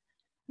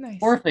 Nice.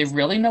 Or if they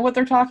really know what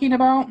they're talking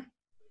about,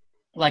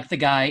 like the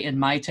guy in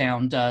my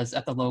town does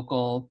at the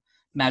local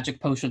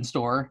magic potion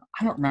store.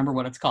 I don't remember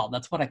what it's called.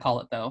 That's what I call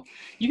it, though.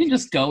 You can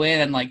just go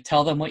in and like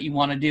tell them what you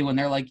want to do, and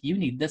they're like, you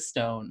need this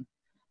stone.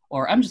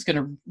 Or I'm just going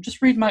to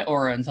just read my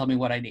aura and tell me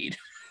what I need.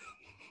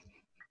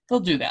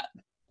 They'll do that.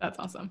 That's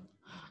awesome.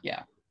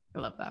 Yeah. I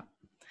love that.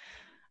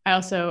 I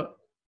also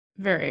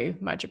very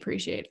much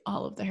appreciate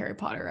all of the Harry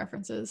Potter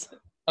references.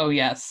 Oh,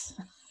 yes.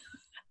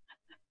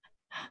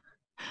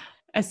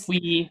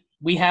 We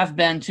have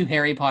been to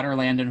Harry Potter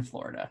Land in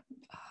Florida.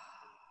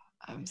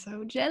 I'm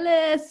so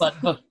jealous. But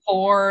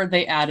before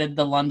they added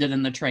the London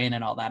and the train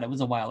and all that, it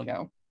was a while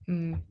ago.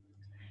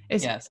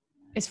 Yes.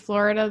 Is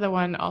Florida the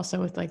one also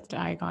with like the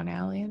Diagon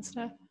Alley and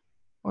stuff?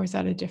 Or is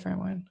that a different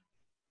one?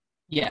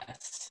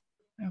 Yes.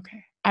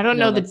 Okay. I don't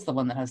know. That's the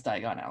one that has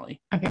Diagon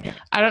Alley. Okay.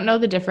 I don't know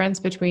the difference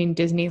between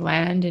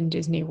Disneyland and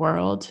Disney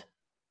World.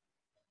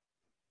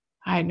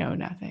 I know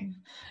nothing.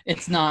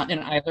 It's not in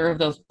either of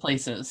those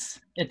places.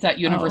 It's at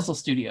Universal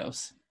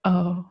Studios.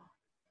 Oh.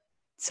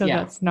 So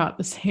that's not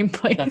the same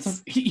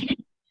place.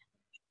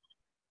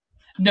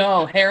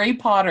 No, Harry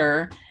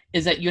Potter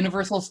is at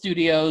Universal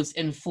Studios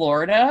in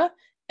Florida,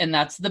 and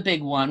that's the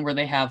big one where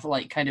they have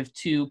like kind of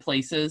two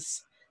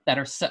places that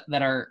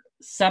are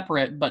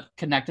separate but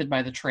connected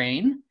by the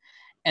train.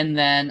 And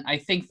then I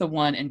think the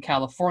one in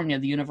California,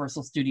 the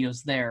Universal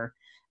Studios there,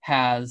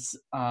 has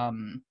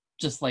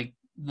just like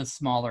the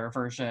smaller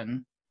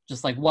version,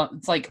 just like one.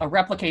 It's like a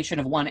replication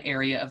of one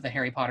area of the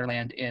Harry Potter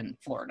land in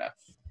Florida.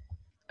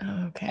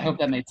 Okay. I hope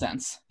that made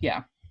sense.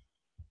 Yeah.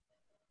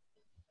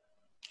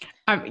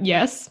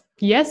 Yes,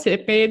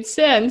 it made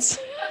sense.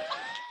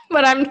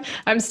 But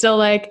I'm still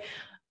like,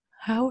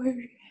 how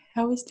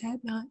is that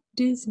not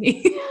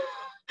Disney?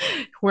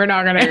 We're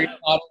not gonna.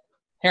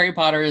 Harry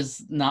Potter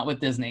is not with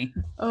Disney.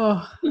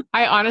 Oh,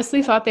 I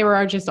honestly thought they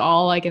were just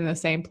all like in the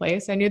same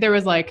place. I knew there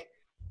was like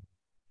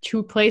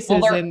two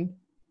places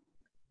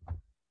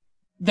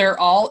they're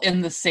all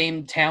in the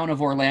same town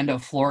of Orlando,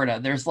 Florida.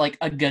 There's like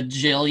a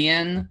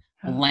gajillion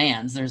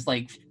lands. There's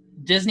like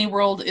Disney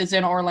World is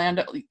in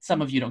Orlando.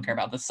 Some of you don't care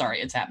about this. Sorry,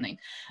 it's happening.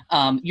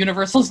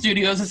 Universal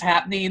Studios is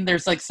happening.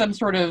 There's like some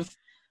sort of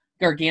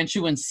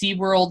gargantuan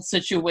SeaWorld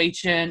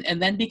situation.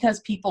 And then because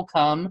people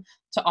come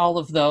to all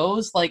of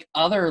those, like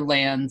other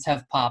lands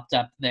have popped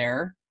up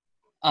there.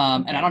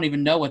 And I don't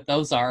even know what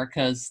those are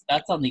because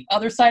that's on the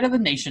other side of the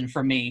nation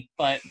for me.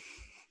 But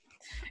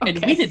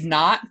and we did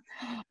not.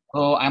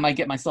 Oh, I might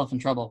get myself in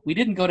trouble. We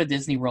didn't go to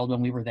Disney World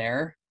when we were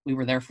there. We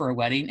were there for a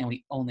wedding, and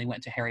we only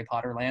went to Harry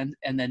Potter Land,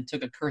 and then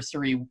took a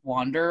cursory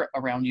wander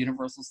around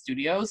Universal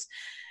Studios,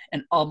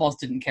 and almost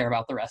didn't care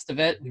about the rest of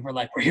it. We were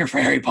like, we're here for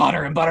Harry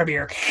Potter and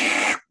butterbeer.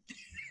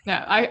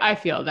 No, I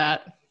feel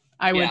that.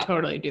 I would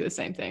totally do the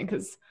same thing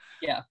because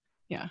yeah.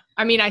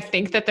 I mean, I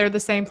think that they're the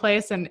same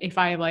place, and if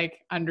I like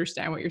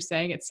understand what you're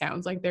saying, it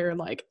sounds like they're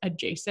like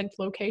adjacent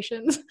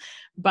locations.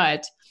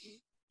 But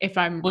if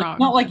I'm wrong,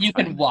 it's not like you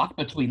can walk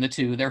between the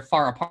two. They're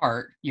far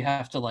apart. You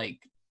have to like.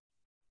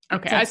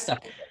 Okay,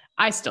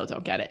 I still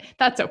don't get it.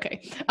 That's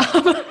okay.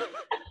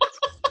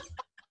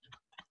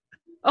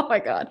 Oh my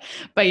God.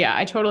 But yeah,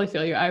 I totally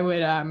feel you. I would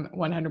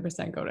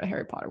 100% go to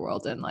Harry Potter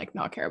World and like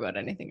not care about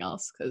anything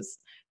else because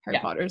Harry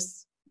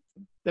Potter's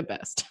the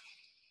best.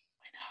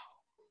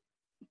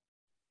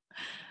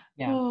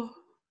 I know. Yeah. Oh.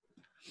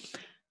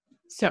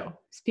 So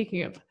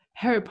speaking of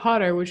Harry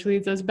Potter, which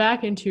leads us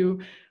back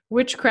into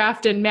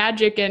witchcraft and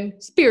magic and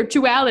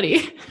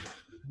spirituality.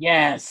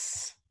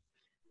 Yes.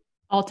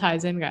 All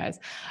ties in, guys.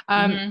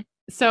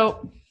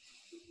 So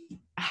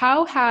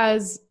how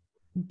has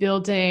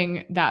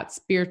building that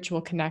spiritual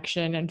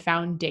connection and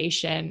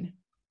foundation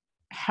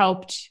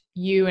helped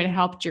you and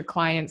helped your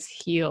clients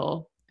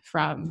heal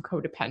from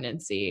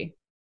codependency?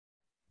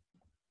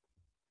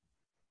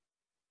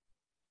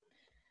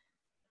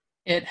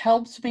 It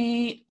helped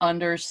me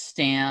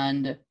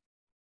understand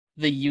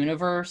the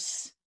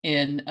universe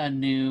in a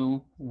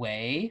new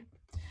way.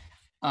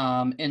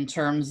 in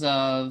terms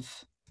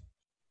of,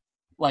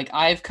 like,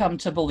 I've come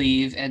to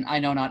believe, and I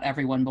know not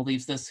everyone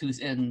believes this who's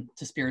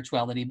into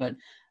spirituality, but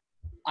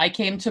I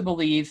came to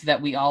believe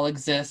that we all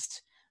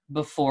exist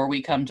before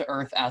we come to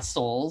Earth as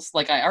souls.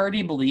 Like, I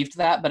already believed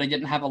that, but I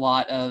didn't have a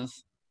lot of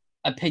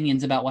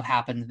opinions about what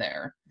happened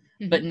there.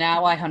 Mhm. But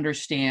now I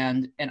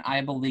understand, and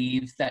I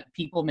believe that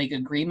people make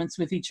agreements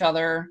with each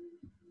other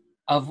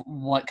of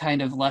what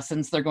kind of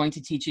lessons they're going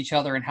to teach each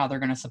other and how they're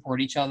going to support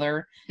each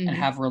other and Mhm.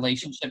 have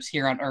relationships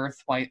here on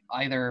Earth,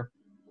 either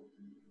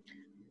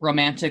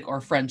romantic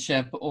or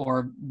friendship,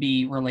 or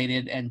be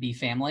related and be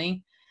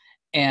family.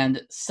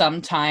 And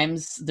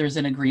sometimes there's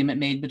an agreement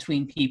made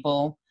between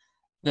people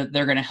that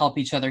they're going to help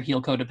each other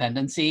heal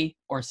codependency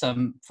or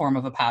some form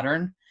of a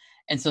pattern.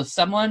 And so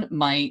someone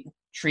might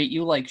treat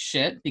you like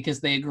shit because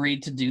they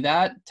agreed to do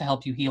that to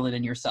help you heal it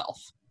in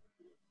yourself.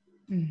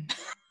 Mhm.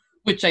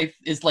 Which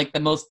is like the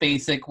most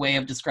basic way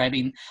of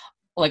describing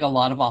like a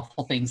lot of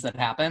awful things that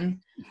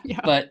happen. Yeah.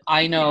 But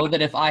I know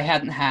that if I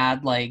hadn't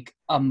had like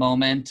a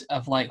moment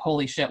of like,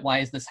 holy shit, why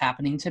is this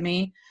happening to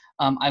me?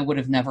 I would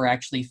have never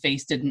actually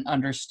faced it and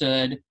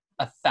understood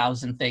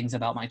 1,000 things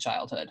about my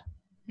childhood.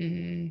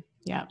 Mhm.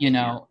 Yeah. You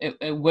know,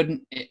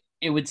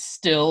 it would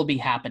still be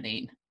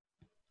happening,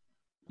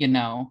 you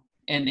know,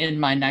 and in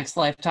my next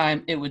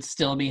lifetime, it would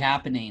still be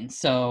happening.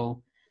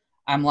 So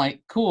I'm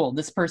like, cool,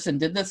 this person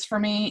did this for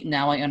me.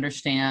 Now I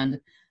understand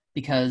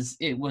because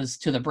it was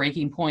to the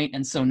breaking point.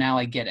 And so now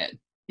I get it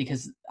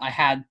because I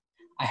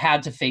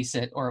had to face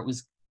it or it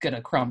was going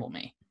to crumble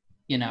me,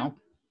 you know?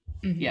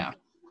 Mhm. Yeah.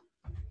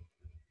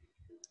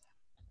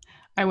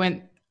 I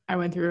went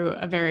through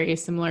a very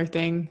similar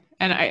thing.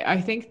 And I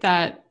think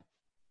that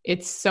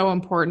it's so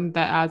important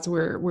that as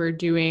we're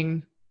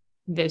doing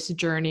this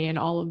journey and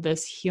all of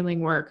this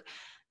healing work,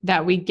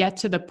 that we get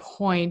to the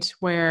point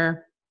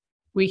where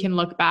we can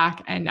look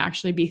back and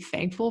actually be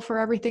thankful for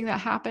everything that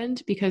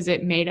happened because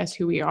it made us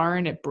who we are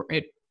and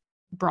it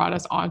brought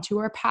us onto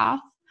our path.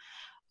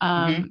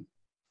 Mhm.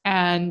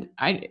 And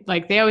I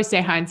like they always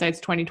say hindsight's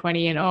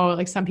 2020 and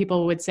like some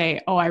people would say,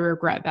 oh, I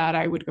regret that.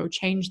 I would go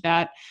change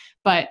that.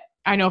 But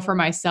I know for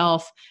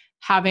myself,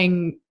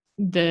 having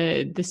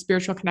the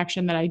spiritual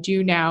connection that I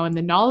do now and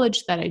the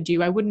knowledge that I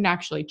do, I wouldn't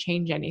actually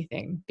change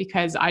anything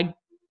because I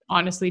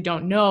honestly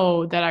don't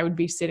know that I would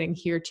be sitting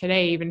here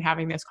today, even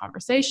having this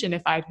conversation,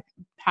 if I'd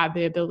had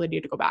the ability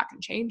to go back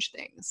and change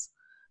things.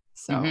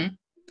 So Mhm.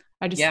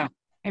 I just Yeah.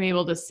 am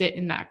able to sit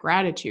in that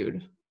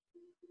gratitude.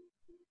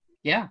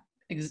 Yeah.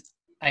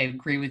 I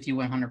agree with you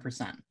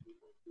 100%.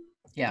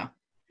 Yeah.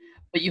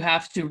 But you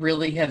have to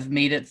really have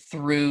made it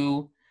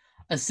through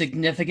a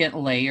significant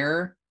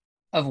layer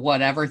of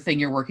whatever thing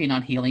you're working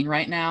on healing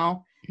right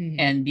now Mhm.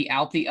 and be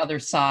out the other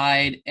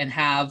side and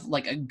have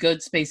like a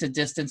good space of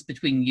distance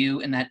between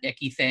you and that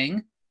icky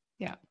thing.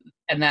 Yeah.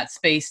 And that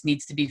space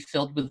needs to be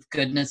filled with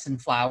goodness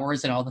and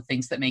flowers and all the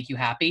things that make you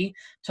happy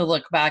to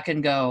look back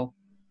and go,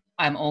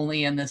 I'm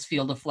only in this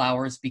field of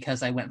flowers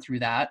because I went through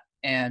that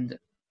and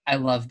I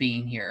love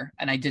being here.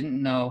 And I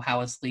didn't know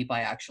how asleep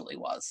I actually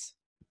was.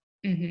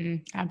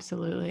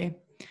 Absolutely.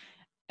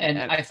 And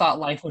I thought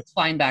life was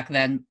fine back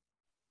then,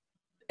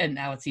 and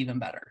now it's even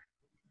better.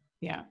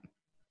 Yeah.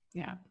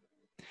 Yeah.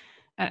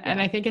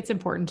 And I think it's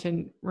important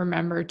to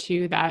remember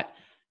too that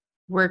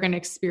we're going to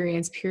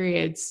experience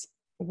periods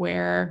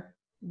where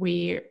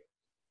we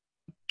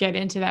get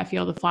into that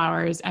field of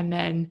flowers and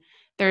then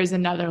there's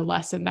another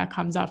lesson that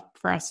comes up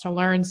for us to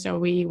learn. So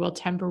we will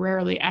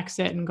temporarily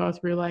exit and go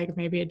through like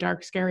maybe a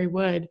dark, scary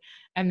wood,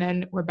 and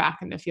then we're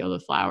back in the field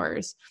of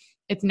flowers.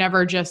 It's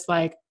never just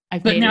like,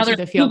 I've But made now it to there's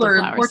the field of bluebird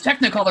flowers. or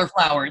technicolor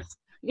flowers.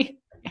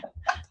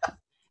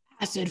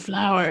 Acid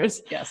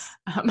flowers. Yes.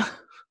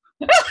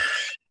 Did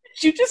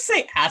you just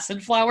say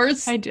acid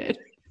flowers? I did.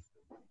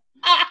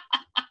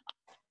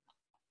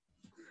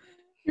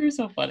 You're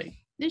so funny.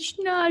 The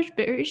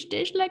schnozberries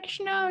taste like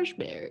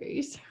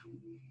schnozberries.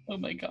 Oh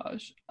my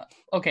gosh.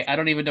 Okay, I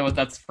don't even know what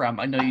that's from.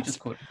 I know you just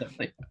quoted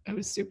something. It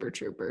was Super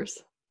Troopers.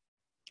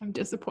 I'm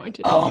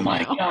disappointed. Oh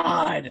my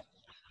god.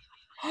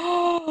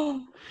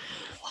 Oh,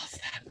 I love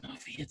that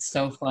movie. It's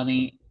so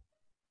funny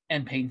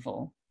and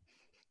painful.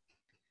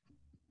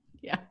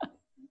 Yeah.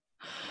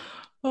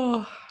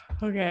 Oh,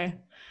 okay.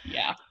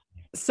 Yeah.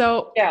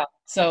 So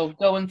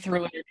going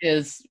through it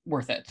is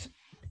worth it.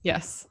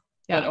 Yes.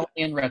 Yeah. But only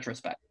in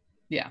retrospect.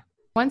 Yeah.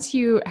 Once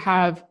you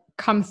have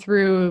come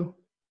through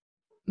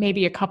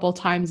maybe a couple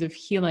times of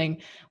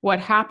healing, what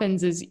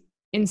happens is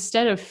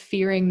instead of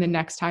fearing the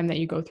next time that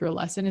you go through a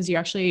lesson is you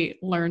actually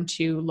learn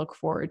to look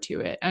forward to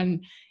it.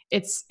 And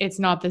it's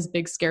not this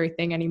big scary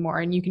thing anymore.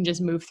 And you can just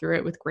move through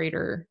it with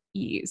greater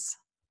ease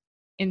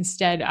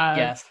instead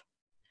of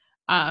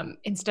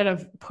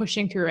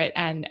pushing through it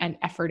and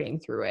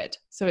efforting through it.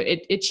 So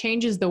it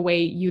changes the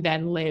way you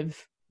then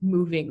live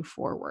moving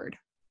forward.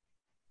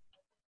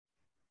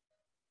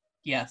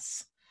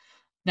 Yes.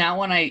 Now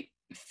when I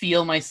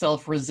feel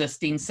myself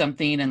resisting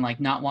something and like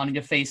not wanting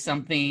to face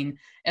something,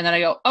 and then I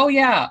go, oh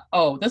yeah,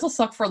 this will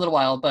suck for a little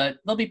while, but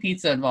there'll be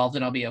pizza involved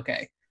and I'll be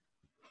okay.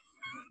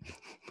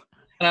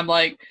 And I'm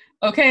like,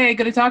 okay,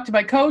 going to talk to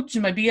my coach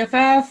and my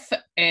BFF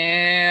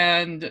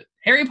and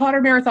Harry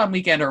Potter marathon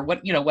weekend or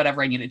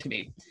whatever I need it to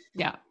be.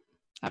 Yeah,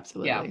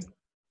 absolutely. Yeah.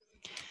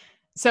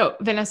 So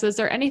Vanessa, is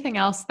there anything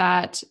else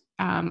that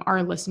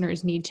our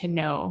listeners need to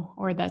know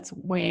or that's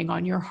weighing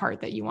on your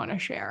heart that you want to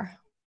share?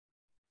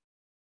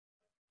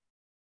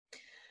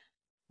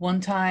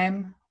 One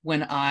time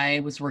when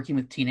I was working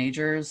with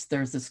teenagers,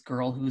 there's this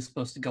girl who was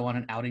supposed to go on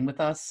an outing with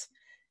us,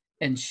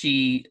 and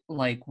she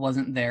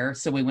wasn't there.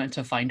 So we went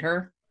to find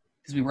her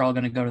because we were all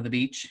going to go to the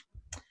beach.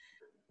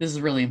 This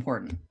is really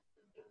important.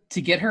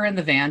 To get her in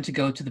the van to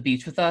go to the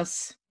beach with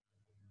us,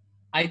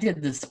 I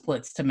did the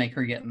splits to make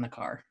her get in the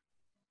car.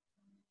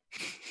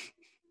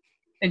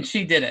 And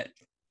she did it.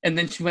 And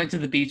then she went to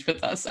the beach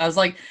with us. I was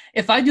like,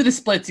 if I do the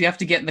splits, you have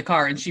to get in the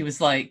car. And she was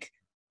like,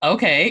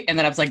 okay. And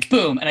then I was like,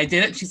 boom. And I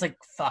did it. And she's like,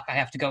 fuck, I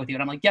have to go with you.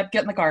 And I'm like, yep,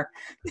 get in the car.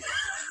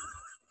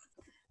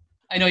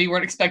 I know you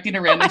weren't expecting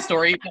a random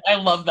story, but I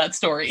love that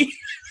story.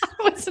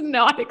 I was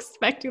not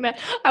expecting that.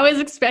 I was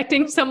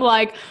expecting some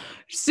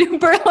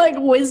super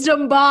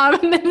wisdom bomb.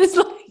 And then it's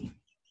like,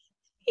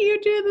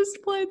 you do the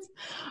splits.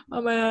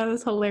 Oh my God,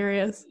 that's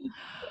hilarious.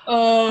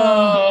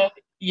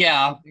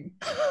 Yeah.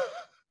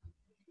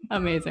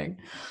 Amazing.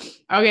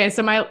 Okay,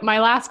 so my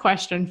last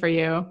question for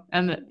you,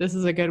 and this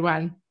is a good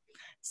one.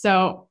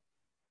 So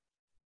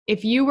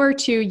if you were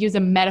to use a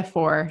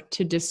metaphor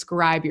to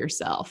describe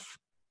yourself,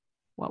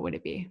 what would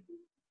it be?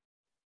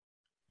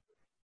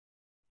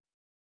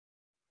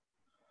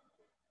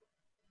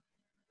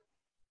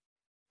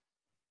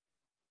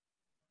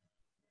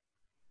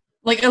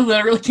 I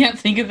literally can't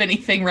think of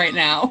anything right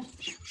now.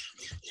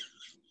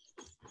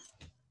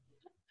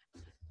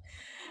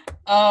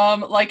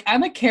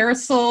 I'm a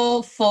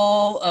carousel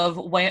full of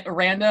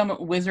random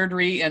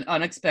wizardry and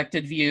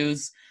unexpected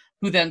views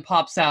who then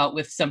pops out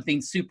with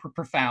something super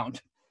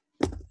profound.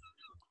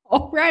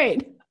 All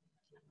right.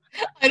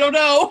 I don't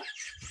know.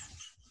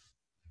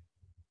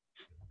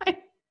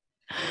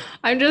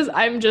 I'm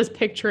just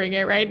picturing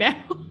it right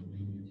now.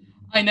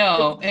 I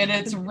know. And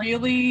it's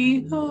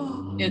really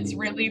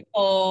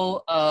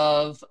full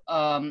of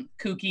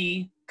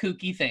kooky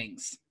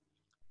things.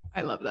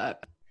 I love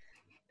that.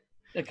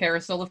 A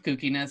carousel of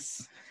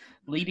kookiness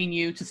leading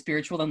you to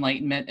spiritual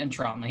enlightenment and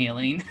trauma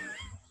healing.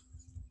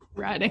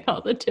 Riding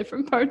all the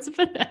different parts of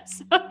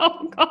Vanessa.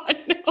 Oh God,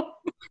 no.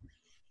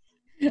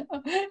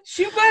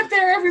 She went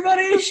there,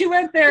 everybody. She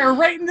went there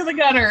right into the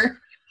gutter.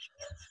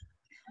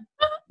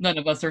 None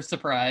of us are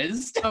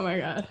surprised. Oh my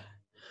God.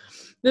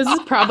 This is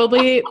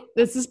probably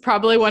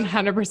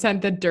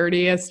 100% the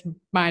dirtiest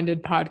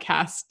minded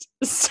podcast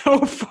so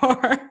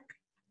far.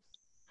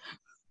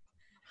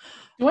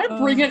 Do I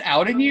bring it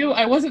out in you?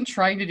 I wasn't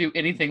trying to do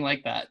anything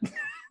like that.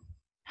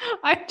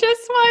 I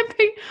just want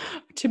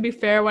to be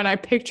fair, when I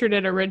pictured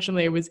it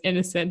originally, it was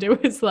innocent.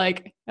 It was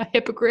like a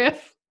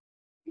hippogriff.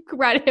 You could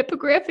ride a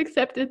hippogriff,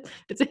 except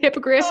it's a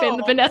hippogriff in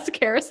the Vanessa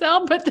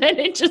carousel, but then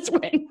it just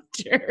went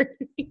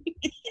dirty.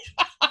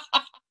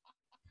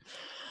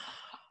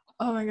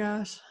 Oh my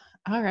gosh.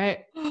 All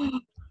right.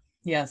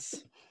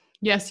 Yes.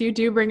 Yes, you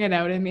do bring it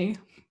out in me.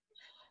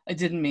 I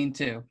didn't mean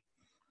to.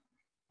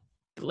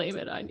 Blame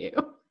it on you.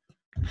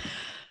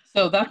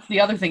 So that's the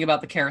other thing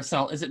about the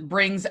carousel, is it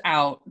brings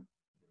out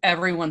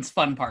everyone's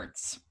fun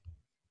parts.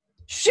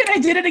 Shit, I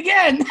did it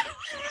again.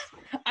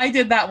 I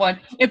did that one.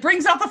 It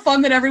brings out the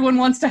fun that everyone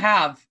wants to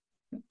have.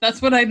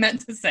 That's what I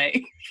meant to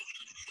say.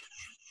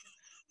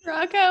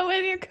 Rock out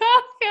with your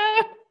cock.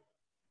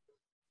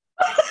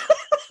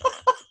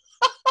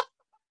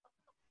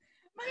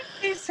 My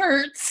face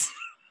hurts.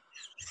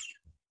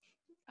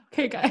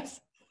 Okay, guys.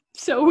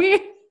 So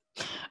we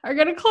are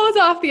going to close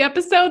off the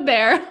episode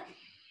there.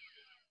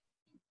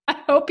 I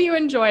hope you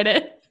enjoyed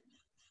it.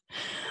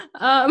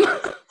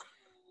 I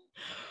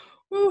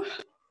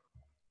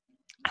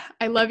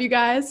love you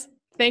guys.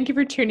 Thank you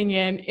for tuning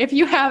in. If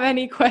you have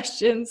any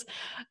questions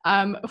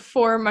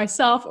for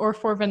myself or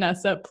for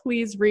Vanessa,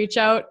 please reach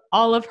out.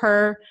 All of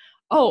her.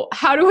 Oh,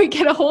 how do we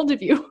get a hold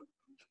of you?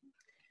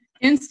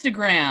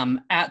 Instagram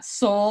at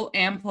Soul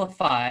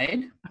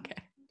Amplified. Okay.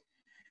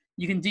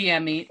 You can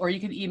DM me or you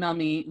can email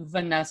me,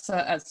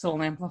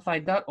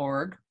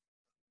 vanessa@soulamplified.org.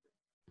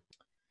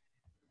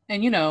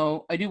 And,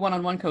 I do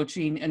one-on-one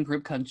coaching and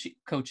group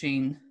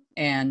coaching.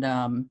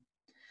 And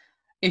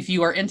if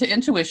you are into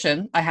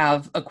intuition, I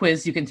have a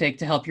quiz you can take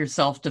to help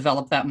yourself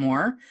develop that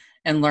more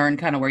and learn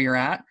kind of where you're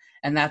at.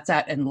 And that's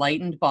at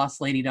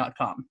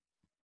enlightenedbosslady.com.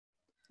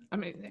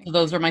 Amazing. So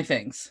those are my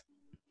things.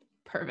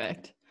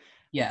 Perfect.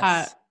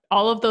 Yes.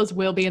 All of those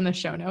will be in the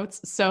show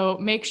notes. So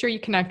make sure you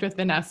connect with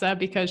Vanessa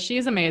because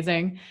she's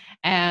amazing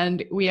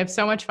and we have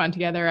so much fun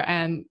together.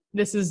 And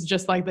this is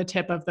just like the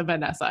tip of the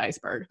Vanessa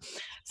iceberg.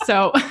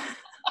 So,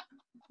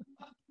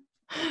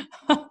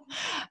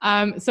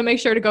 so make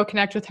sure to go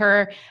connect with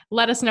her.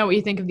 Let us know what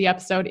you think of the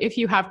episode. If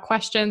you have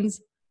questions,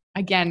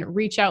 again,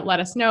 reach out, let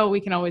us know.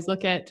 We can always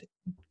look at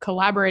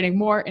collaborating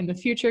more in the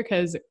future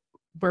because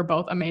we're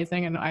both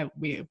amazing and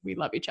we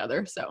love each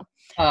other. So,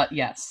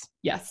 yes.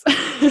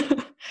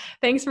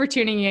 Thanks for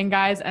tuning in,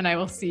 guys, and I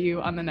will see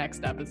you on the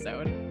next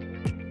episode.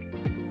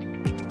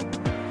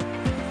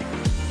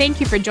 thank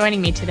you for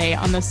joining me today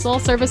on the Soul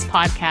Service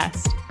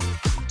Podcast.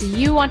 Do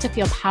you want to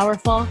feel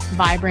powerful,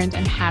 vibrant,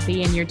 and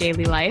happy in your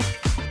daily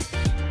life?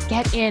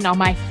 Get in on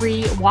my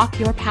free Walk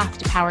Your Path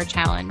to Power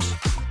challenge.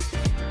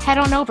 Head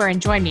on over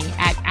and join me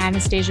at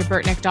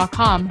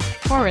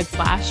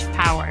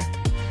anastasiaburtnick.com/power.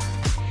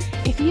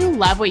 If you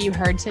love what you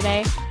heard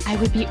today, I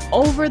would be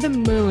over the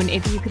moon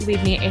if you could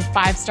leave me a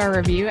 5-star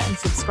review and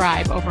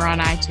subscribe over on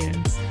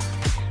iTunes.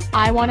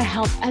 I want to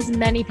help as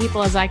many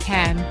people as I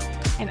can,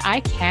 and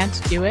I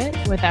can't do it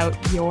without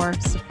your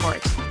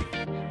support.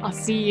 I'll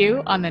see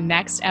you on the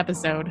next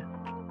episode.